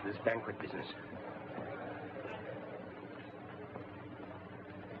go back to this banquet business.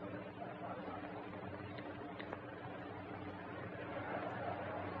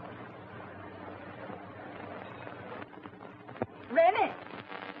 Rennie!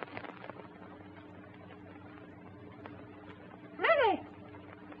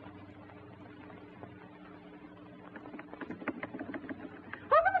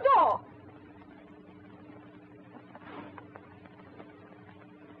 Open the door!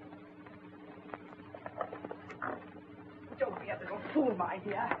 Don't be a little fool, my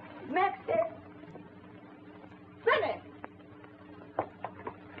dear. Max said... Rennie!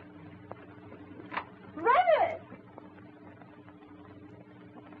 Rennie!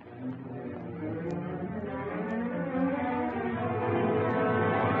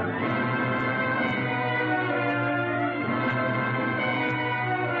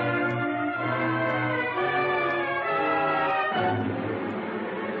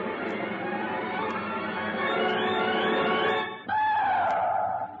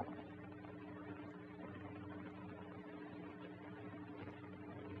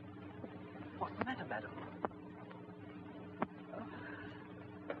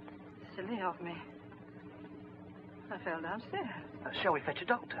 silly of me. I fell downstairs. Shall we fetch a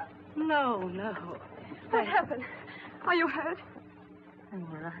doctor? No. What happened? Are you hurt? I'm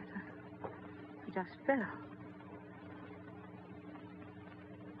all right. I just fell.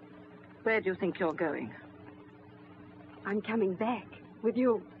 Where do you think you're going? I'm coming back with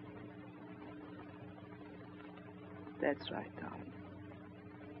you. That's right, darling.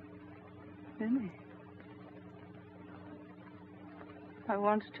 Penny. I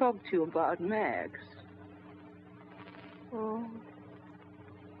want to talk to you about Max. Oh,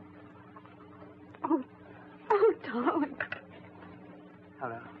 darling.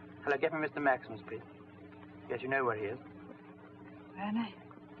 Hello. Hello, get me Mr. Maximus, please. Yes, you know where he is. Penny.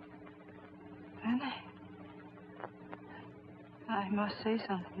 I must say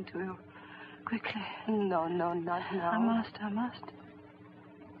something to you. Quickly. No, not now. I must.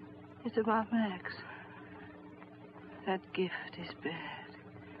 It's about Max. That gift is bad.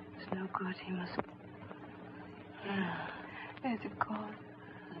 It's no good. He must... Where's it gone?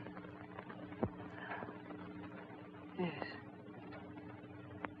 Yes.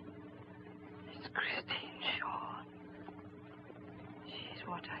 It's Christine Shaw. She's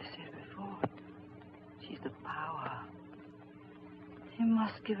what I said before. She's the power. You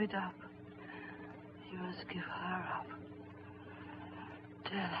must give it up. You must give her up.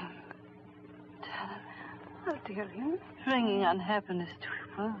 Tell him. I'll tell him. Bringing unhappiness to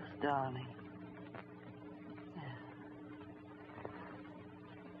you both, darling.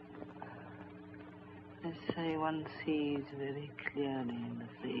 They say one sees very clearly in the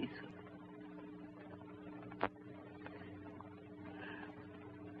face of...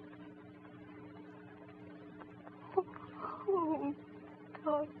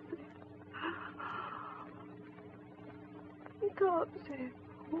 Oh, Darcy.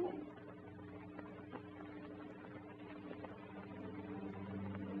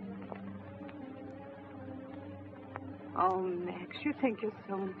 Oh, Max, you think you're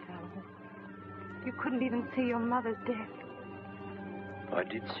so infallible. You couldn't even see your mother's death. I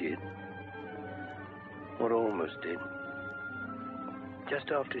did see it. Or almost did.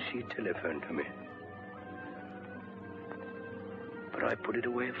 Just after she telephoned to me. But I put it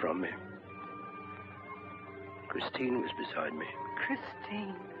away from me. Christine was beside me.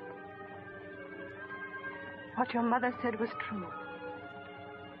 Christine. What your mother said was true.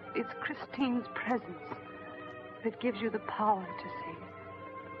 It's Christine's presence that gives you the power to see.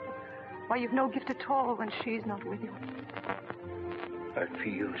 Why, you've no gift at all when she's not with you. I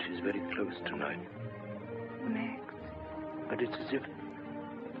feel she's very close tonight. Max. But it's as if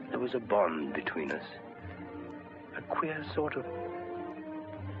there was a bond between us. A queer sort of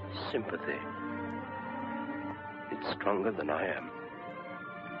sympathy. It's stronger than I am.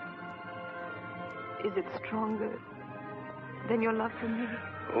 Is it stronger than your love for me?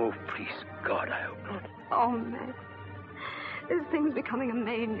 Oh, please, God, I hope not. Oh, Max. This thing's becoming a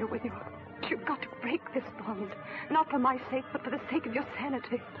mania with you. You've got to break this bond. Not for my sake, but for the sake of your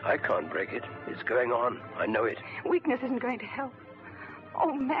sanity. I can't break it. It's going on. I know it. Weakness isn't going to help.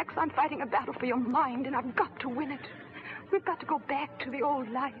 Oh, Max, I'm fighting a battle for your mind, and I've got to win it. We've got to go back to the old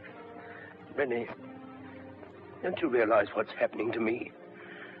life. Rennie, don't you realize what's happening to me?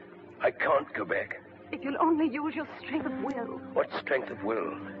 I can't go back. If you'll only use your strength of will. What strength of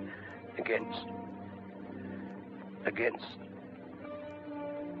will? Against.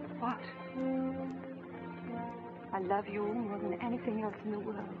 What? I love you more than anything else in the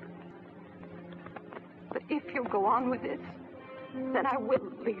world. But if you go on with this, then I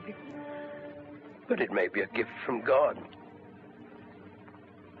will leave you. But it may be a gift from God.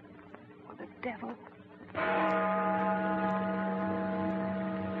 Or the devil.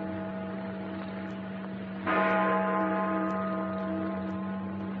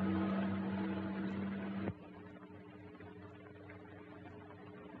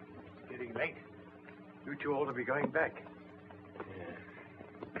 It's getting late. You two ought to be going back.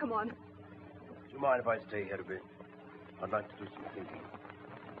 Yeah. Come on. Do you mind if I stay here a bit? I'd like to do some thinking.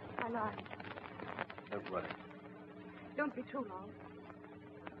 I lied. Don't worry. Don't be too long.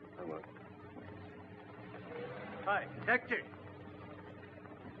 I won't. Hi, detective.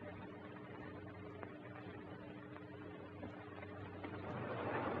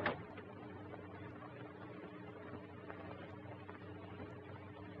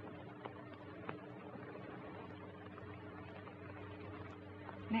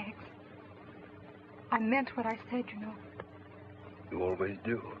 Max, I meant what I said, you know. You always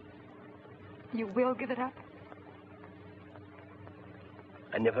do. You will give it up?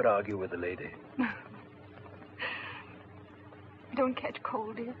 I never argue with a lady. Don't catch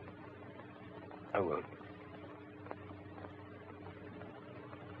cold, dear. I won't.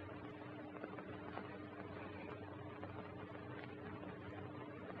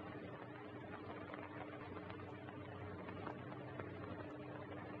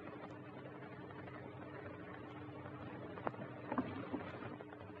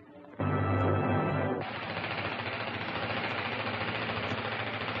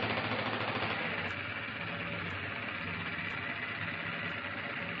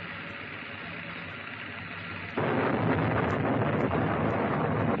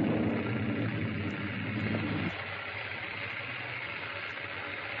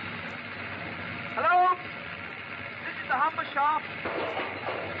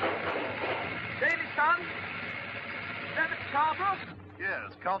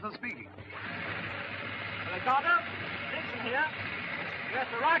 Carter speaking. Hello, Carter. Dixon here. Yes,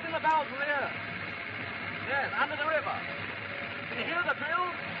 we're right in the bowels of the earth. Yes, under the river. Can you hear the drill?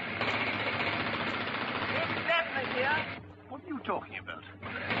 It's deafening here. What are you talking about?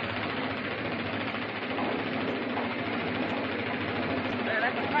 There,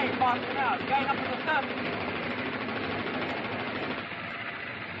 that's the train passing out, going up to the surface.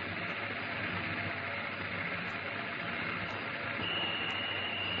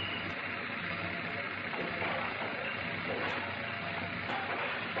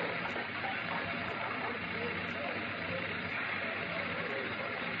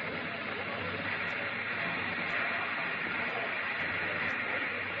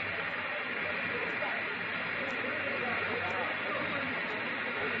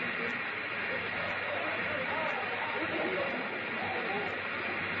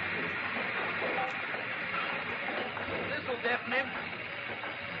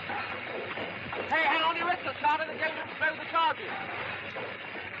 Hey, hang on your wrists, Carter. They're going to explode the charges.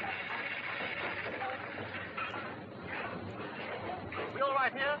 We all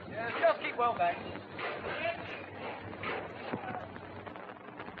right here? Yes. Just keep well back.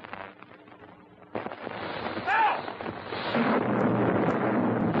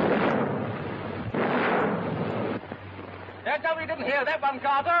 Don't tell me you didn't hear that one,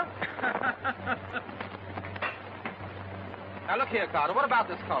 Carter. Now, look here, Carter. What about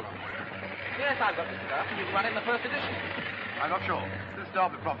this column? Yes, I've got this stuff. You can run it in the first edition. I'm not sure. This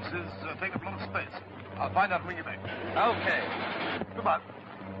Derby promises take up a lot of space. I'll find out and bring you back. Okay. Goodbye.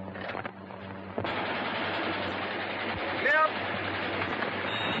 Clear.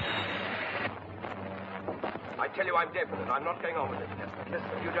 I tell you, I'm definite. I'm not going on with it. Listen,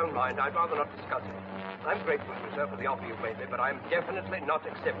 if you don't mind, I'd rather not discuss it. I'm grateful to you, sir, for the offer you've made me, but I'm definitely not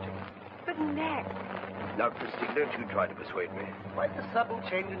accepting. But Max... Now, Christine, don't you try to persuade me. Quite a sudden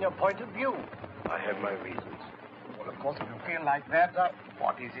change in your point of view. I have my reasons. Well, of course, if you feel like that,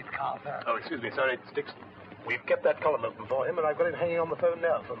 what is it, Carter? Oh, excuse me, sir, it's Dixon. We've kept that column open for him, and I've got him hanging on the phone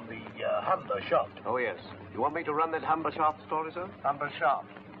now from the Humber shaft. Oh, yes. You want me to run that Humber shaft story, sir? Humber shaft.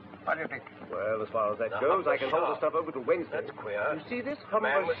 What do you think? Well, as far as that The goes, Humber I can hold the shaft. stuff over till Wednesday. That's queer. You see this The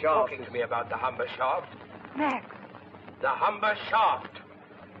man Humber was shaft? talking to me about the Humber shaft. Max. The Humber shaft.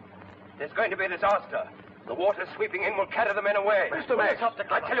 There's going to be a disaster. The water sweeping in will carry the men away. Mr. Max.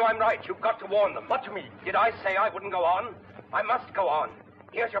 I tell you I'm right. You've got to warn them. What do you mean? Did I say I wouldn't go on? I must go on.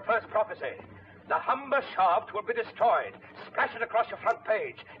 Here's your first prophecy. The Humber shaft will be destroyed. Splash it across your front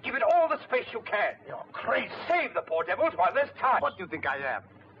page. Give it all the space you can. You're crazy. Save the poor devils while there's time. What do you think I am?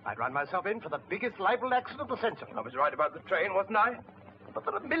 I'd run myself in for the biggest libel accident of the century. I was right about the train, wasn't I? But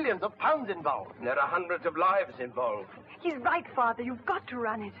there are millions of pounds involved. There are hundreds of lives involved. He's right, Father. You've got to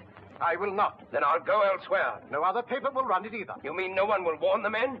run it. I will not. Then I'll go elsewhere. No other paper will run it either. You mean no one will warn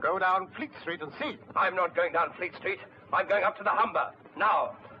the men? Go down Fleet Street and see. I'm not going down Fleet Street. I'm going up to the Humber.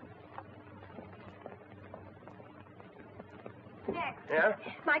 Now. Max. Yeah?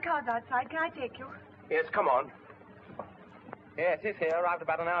 My car's outside. Can I take you? Yes, come on. Yes, he's here. Arrived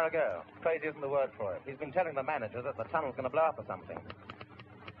about an hour ago. Crazy isn't the word for it. He's been telling the manager that the tunnel's going to blow up or something.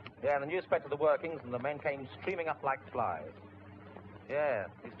 Yeah, and the news spread to the workings, and the men came streaming up like flies. Yeah,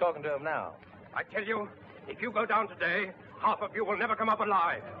 he's talking to him now. I tell you, if you go down today, half of you will never come up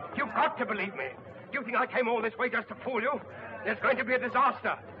alive. You've got to believe me. Do you think I came all this way just to fool you? There's going to be a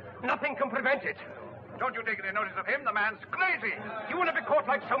disaster. Nothing can prevent it. Don't you take any notice of him? The man's crazy. You want to be caught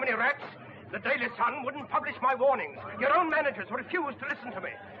like so many rats? The Daily Sun wouldn't publish my warnings. Your own managers refused to listen to me.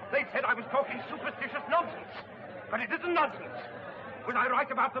 They said I was talking superstitious nonsense. But it isn't nonsense. Was I right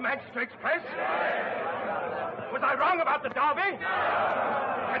about the Manchester Express? Was I wrong about the Derby?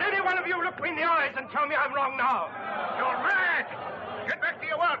 Can any one of you look me in the eyes and tell me I'm wrong now? You're mad. Get back to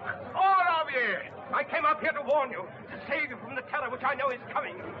your work. All of you. I came up here to warn you, to save you from the terror which I know is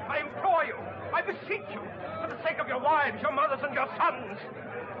coming. I implore you, I beseech you, for the sake of your wives, your mothers, and your sons,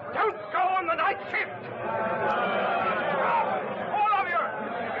 don't go on the night shift. All of you.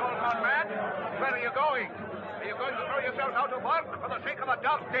 You all gone mad? Where are you going? Are you going to throw yourselves out of work for the sake of a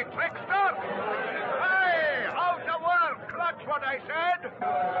dusty trickster? Hey, out of work. That's what I said.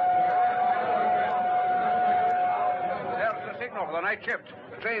 There's the signal for the night shift.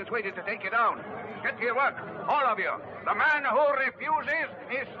 The train's waiting to take you down. Get to your work, all of you. The man who refuses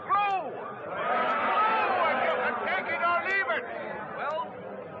is through. And you can take it or leave it. Well,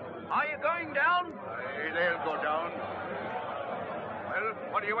 are you going down? They'll go down. Well,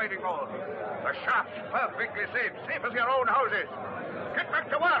 what are you waiting for? The shaft's perfectly safe. Safe as your own houses. Get back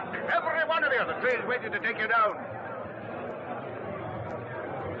to work, every one of you. The train's waiting to take you down.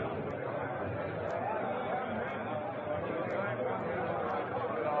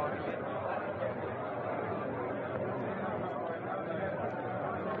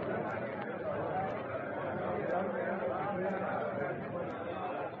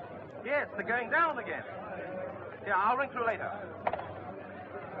 Yes, they're going down again. Yeah, I'll ring through later.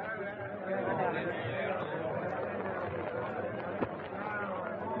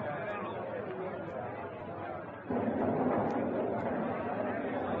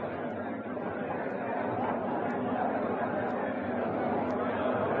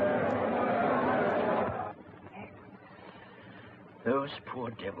 Those poor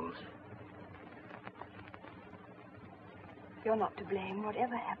devils. You're not to blame,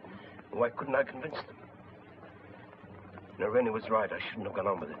 whatever happens. Why couldn't I convince them? Rennie was right. I shouldn't have gone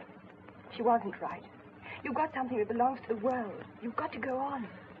on with it. She wasn't right. You've got something that belongs to the world. You've got to go on.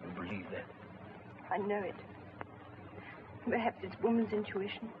 You believe that? I know it. Perhaps it's woman's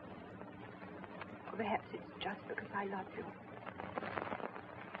intuition. Or perhaps it's just because I love you.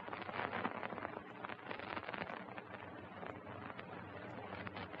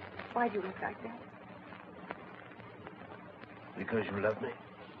 Why do you look like that? Because you love me?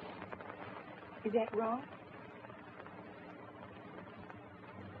 Is that wrong?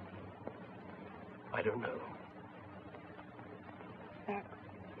 I don't know. Max,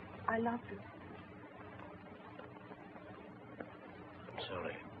 I love you. I'm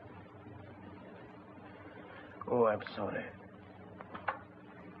sorry. Oh, I'm sorry.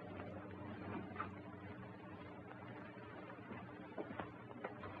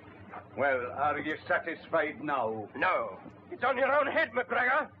 Well, are you satisfied now? No. It's on your own head,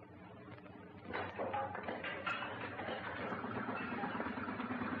 McGregor.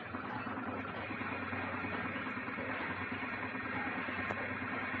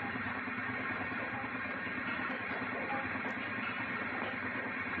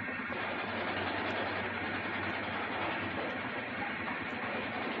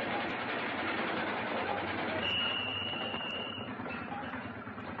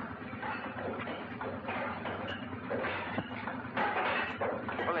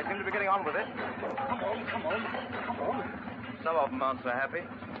 On with it. Come on. Some of them aren't so happy.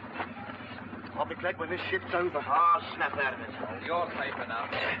 I'll be glad when this shift's over. Oh, snap out of it. You're safe enough.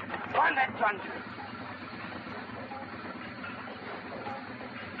 Find that gun.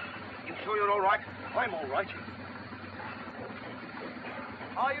 You sure you're all right? I'm all right.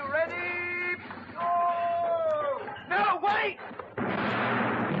 Are you ready? Go! No, wait!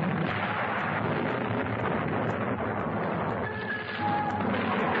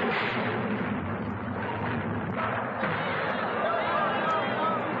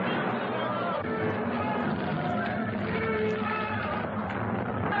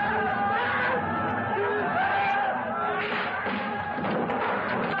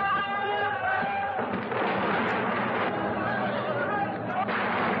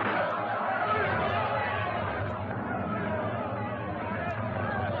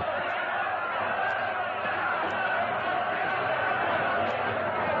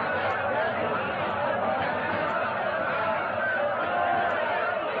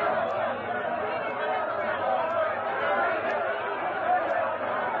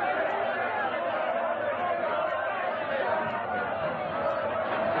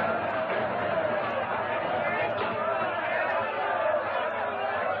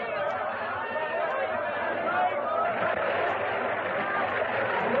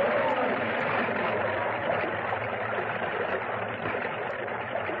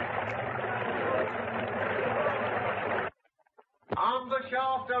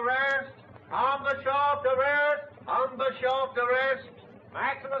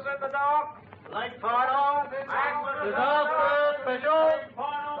 Maximus in the dock. Lake final. Maximus disaster special.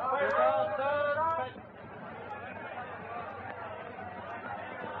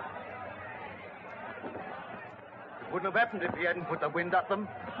 It wouldn't have happened if he hadn't put the wind up them.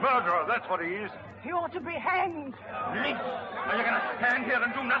 Murderer, that's what he is. He ought to be hanged. Nick, are you going to stand here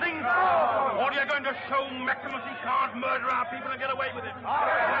and do nothing? Or are you going to show Maximus he can't murder our people and get away with it?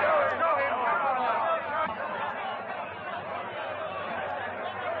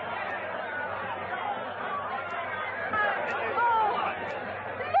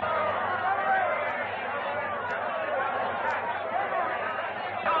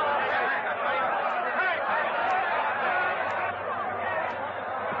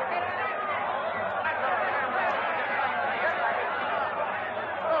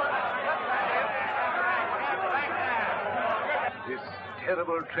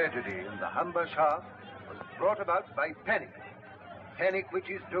 Terrible tragedy in the Humber shaft was brought about by panic. Panic which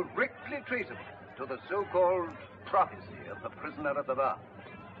is directly traceable to the so-called prophecy of the prisoner at the bar.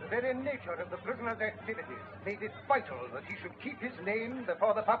 The very nature of the prisoner's activities made it vital that he should keep his name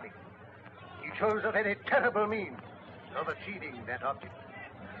before the public. He chose a very terrible means of achieving that object.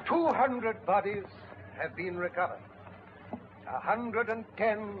 200 bodies have been recovered.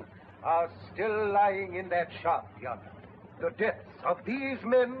 110 are still lying in that shaft yonder. The deaths of these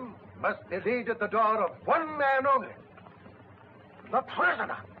men must be laid at the door of one man only. The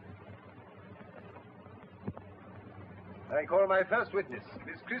prisoner. I call my first witness,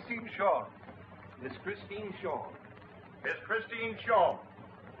 Miss Christine Shaw. Miss Christine Shaw. Miss Christine Shaw.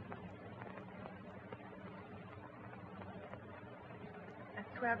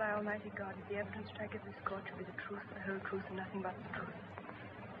 I swear by Almighty God that the evidence which I give this court shall be the truth, the whole truth, and nothing but the truth.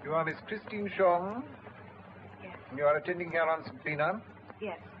 You are Miss Christine Shaw? Yes. You are attending here on subpoena?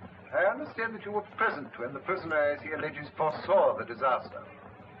 Yes. I understand that you were present when the prisoner, as he alleges, foresaw the disaster.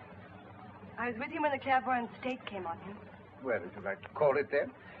 I was with him when the Clairvoyant state came on him. Well, if you like to call it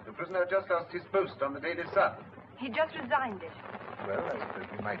then. The prisoner just lost his post on the Daily Sun. He just resigned it. Well, I suppose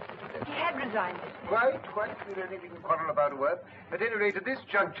we might put it He had resigned it. Quite. We don't even quarrel about a word. At any rate, at this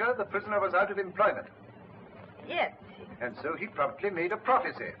juncture, the prisoner was out of employment. Yes. And so he promptly made a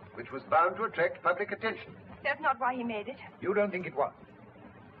prophecy, which was bound to attract public attention. That's not why he made it. You don't think it was?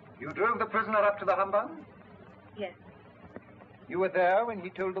 You drove the prisoner up to the humbug? Yes. You were there when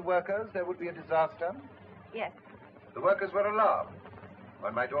he told the workers there would be a disaster? Yes. The workers were alarmed.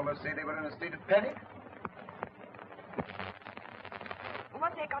 One might almost say they were in a state of panic.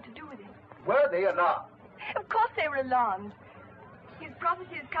 What's that got to do with it? Were they alarmed? Of course they were alarmed. His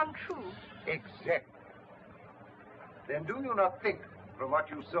prophecy has come true. Exactly. Then do you not think, from what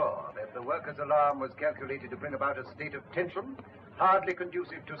you saw, that the workers' alarm was calculated to bring about a state of tension, hardly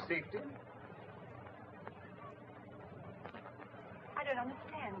conducive to safety? I don't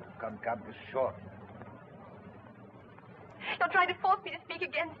understand. Come, Miss Shaw. You're trying to force me to speak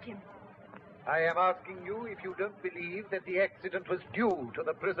against him. I am asking you if you don't believe that the accident was due to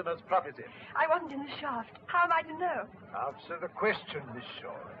the prisoner's prophecy. I wasn't in the shaft. How am I to know? Answer the question, Miss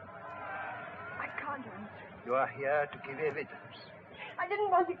Shaw. I can't answer. You are here to give evidence. I didn't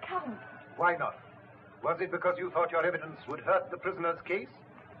want to come. Why not? Was it because you thought your evidence would hurt the prisoner's case?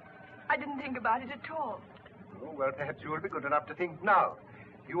 I didn't think about it at all. Oh, well, perhaps you will be good enough to think now.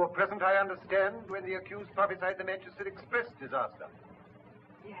 You were present, I understand, when the accused prophesied the Manchester Express disaster.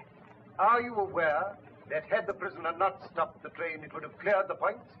 Yes. Are you aware that had the prisoner not stopped the train, it would have cleared the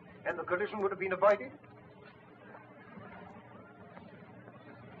points and the collision would have been avoided?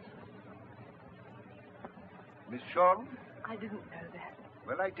 Miss Shaw? I didn't know that.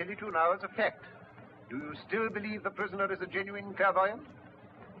 Well, I tell it to you now as a fact. Do you still believe the prisoner is a genuine clairvoyant?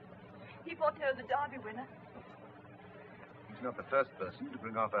 He foretold the Derby winner. He's not the first person to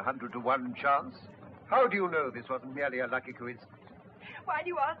bring off 100 to 1 chance. How do you know this wasn't merely a lucky coincidence? Why do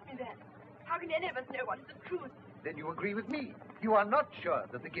you ask me that? How can any of us know what is the truth? Then you agree with me. You are not sure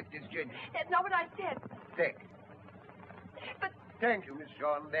that the gift is genuine. That's not what I said. Thank you. But... Thank you, Miss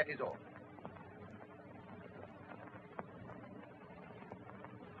Shaw. That is all.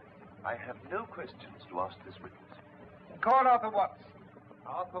 I have no questions to ask this witness. Call Arthur Watts.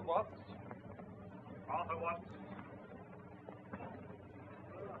 Arthur Watts? Arthur Watts?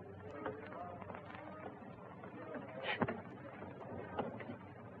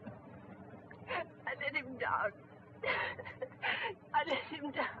 I let him down. I let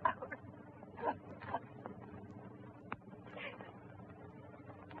him down.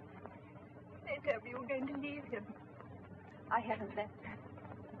 They told me you were going to leave him. I haven't left him.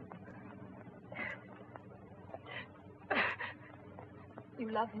 You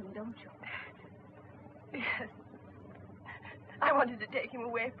love him, don't you? Yes. I wanted to take him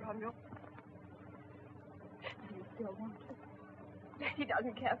away from you. Do you still want to? He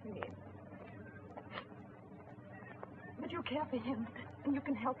doesn't care for me. But you care for him, and you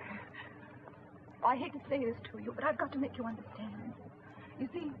can help him. I hate to say this to you, but I've got to make you understand. You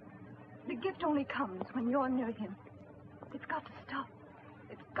see, the gift only comes when you're near him. It's got to stop.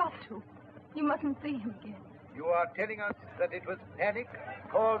 It's got to. You mustn't see him again. You are telling us that it was panic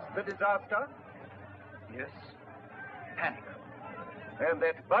caused the disaster? Yes, panic. And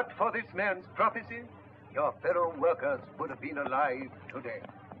that but for this man's prophecy, your fellow workers would have been alive today.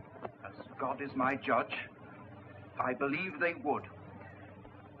 As God is my judge, I believe they would.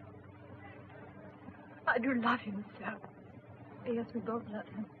 I do love him so. Yes, we both love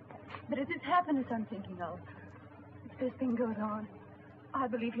him. But it's his happiness I'm thinking of. If this thing goes on, I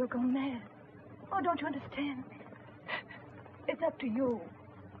believe he'll go mad. Oh, don't you understand? It's up to you.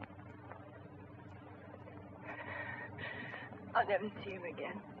 I'll never see him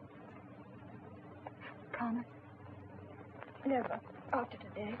again. Promise? Never. After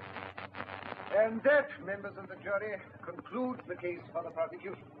today. And that, members of the jury, concludes the case for the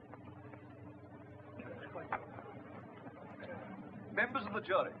prosecution. Members of the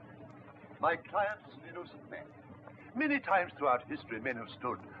jury, my client is an innocent man. Many times throughout history, men have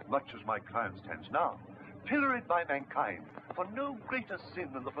stood much as my client stands now, pilloried by mankind for no greater sin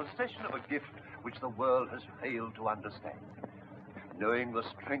than the possession of a gift which the world has failed to understand. Knowing the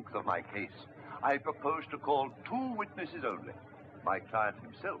strength of my case, I propose to call 2 witnesses only, my client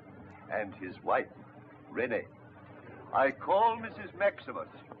himself and his wife, Renee. I call Mrs. Maximus.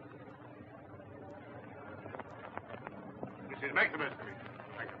 Mrs. Maximus, please.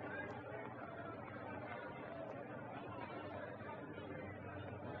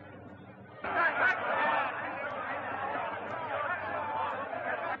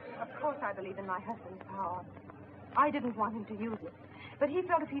 Of course I believe in my husband's power. I didn't want him to use it, but he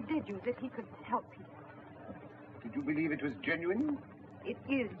felt if he did use it, he could help people. Did you believe it was genuine? It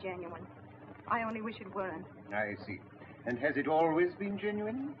is genuine. I only wish it weren't. I see. And has it always been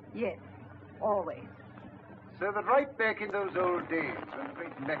genuine? Yes, always. So that right back in those old days, when the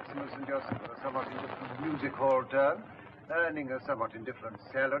great Maximus and yourself were somewhat indifferent music hall term, earning a somewhat indifferent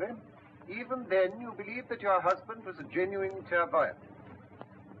salary, even then you believed that your husband was a genuine clairvoyant.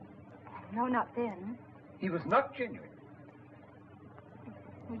 No, not then. He was not genuine.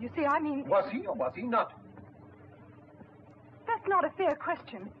 Well, you see, I mean... Was he or was he not? That's not a fair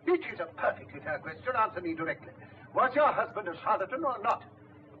question. It is a perfectly fair question. Answer me directly. Was your husband a charlatan or not?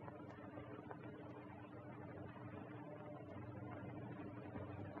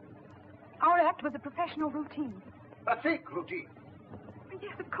 Our act was a professional routine. A fake routine?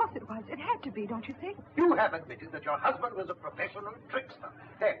 Yes, of course it was. It had to be, don't you see? You have admitted that your husband was a professional trickster.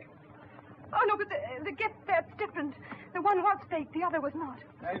 There. Oh, no, but the gift, that's different. The one was fake, the other was not.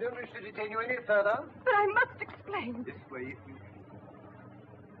 I don't wish to detain you any further. But I must explain. This way, if you...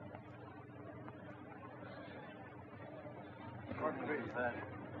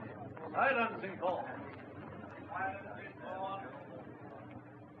 Silence in court.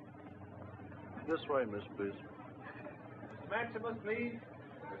 This way, miss, please. Mr. Maximus, please.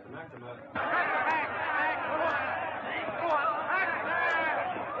 Mr. Maximus.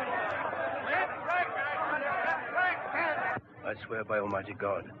 I swear by Almighty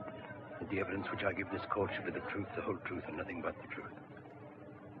God that the evidence which I give this court shall be the truth, the whole truth, and nothing but the truth.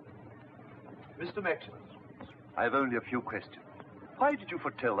 Mr. Maximus, I have only a few questions. Why did you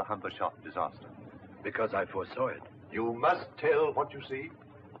foretell the Humbershock disaster? Because I foresaw it. You must tell what you see.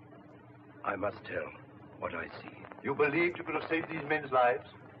 I must tell what I see. You believed you could have saved these men's lives?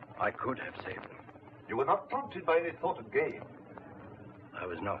 I could have saved them. You were not prompted by any thought of gain. I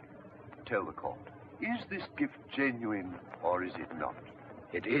was not. Tell the court, is this gift genuine or is it not?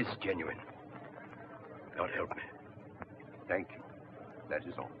 It is genuine. God help me. Thank you. That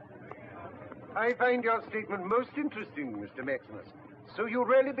is all. I find your statement most interesting, Mr. Maximus. So you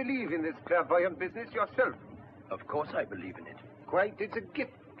really believe in this clairvoyant business yourself? Of course I believe in it. Quite. It's a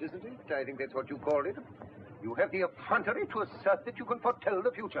gift, isn't it? I think that's what you call it. You have the effrontery to assert that you can foretell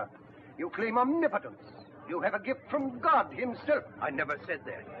the future. You claim omnipotence. You have a gift from God himself. I never said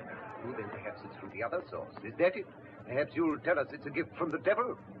that. Well, then perhaps it's from the other source. Is that it? Perhaps you'll tell us it's a gift from the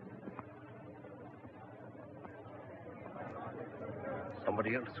devil.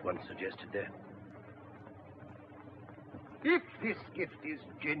 Somebody else once suggested that. If this gift is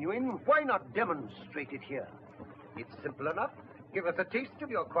genuine, why not demonstrate it here? It's simple enough. Give us a taste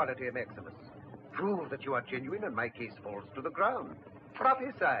of your quality, Maximus. Prove that you are genuine and my case falls to the ground.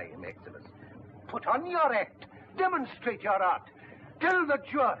 Prophesy, Maximus. Put on your act. Demonstrate your art. Tell the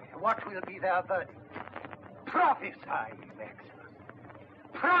jury what will be their verdict. Prophesy, Maximus.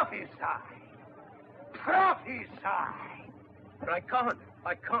 Prophesy. Prophesy. But I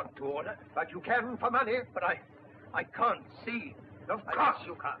can't to order. But you can for money. But I can't see. Of course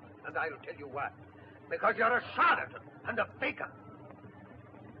you can't. And I'll tell you why. Because you're a charlatan and a faker.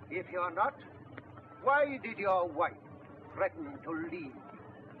 If you're not, why did your wife threaten to leave?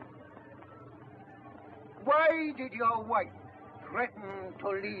 Why did your wife threaten to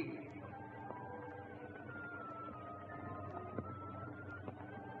leave?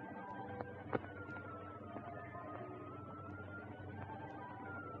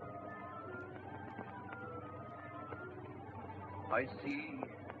 I see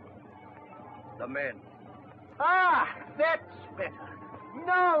the men. Ah, that's better.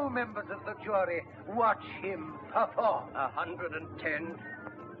 Now, members of the jury, watch him perform. 110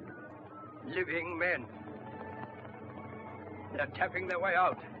 living men. They're tapping their way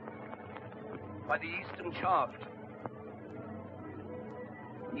out by the eastern shaft.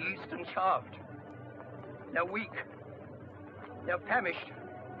 The eastern shaft. They're weak. They're famished.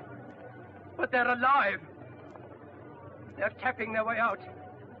 But they're alive. They're tapping their way out.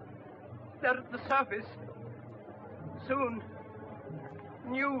 They're at the surface. Soon,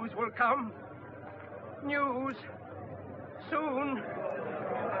 news will come. News. Soon.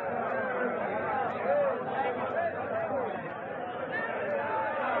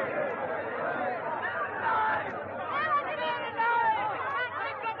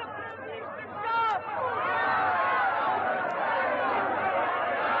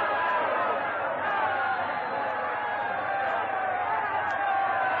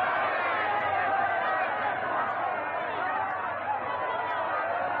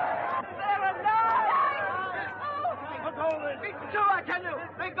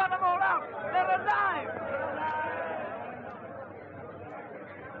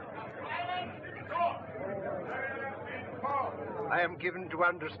 I am given to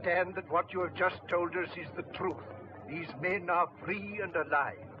understand that what you have just told us is the truth. These men are free and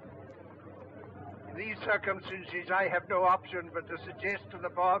alive. In these circumstances, I have no option but to suggest to the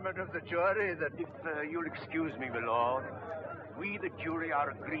foreman of the jury that... If you'll excuse me, my lord, we, the jury, are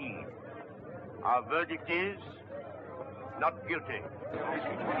agreed. Our verdict is not guilty.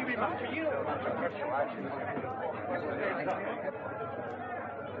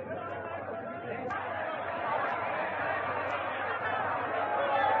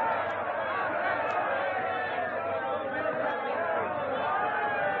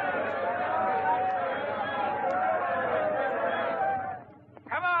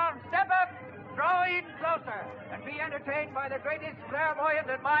 Entertained by the greatest clairvoyant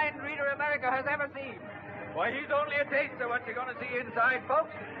and mind reader America has ever seen. Why, he's only a taster of what you're going to see inside,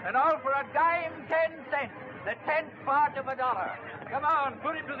 folks, and all for a dime 10 cents, the 10th part of $1. Come on,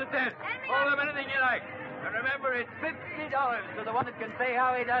 put him to the test. Hold him anything you like. And remember, it's $50 to the one that can say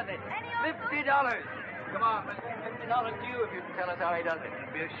how he does it. $50. Come on, $50 to you if you can tell us how he does it.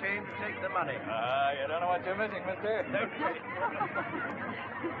 It'd be a shame to take the money. You don't know what you're missing, mister.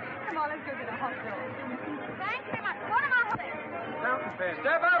 Come on, let's go to the hospital. Thanks very much. Go to my hospital.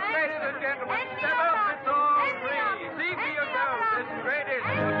 Step up, ladies and gentlemen. Step up. It's all free. See for yourselves. It's greatest.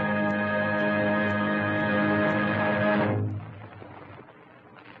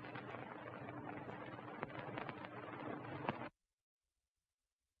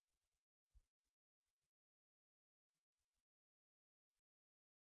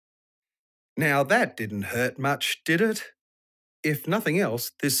 Now that didn't hurt much, did it? If nothing else,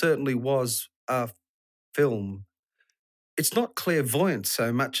 this certainly was a film. It's not clairvoyant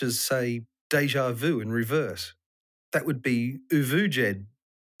so much as, say, deja vu in reverse. That would be uvujed.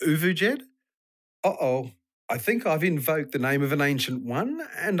 Uvujed? Uh-oh, I think I've invoked the name of an ancient one,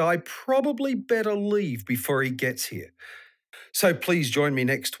 and I probably better leave before he gets here. So please join me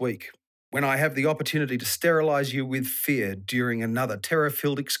next week, when I have the opportunity to sterilise you with fear during another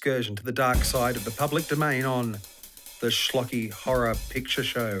terror-filled excursion to the dark side of the public domain on the Schlocky Horror Picture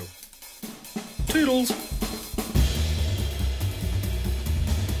Show. Toodles!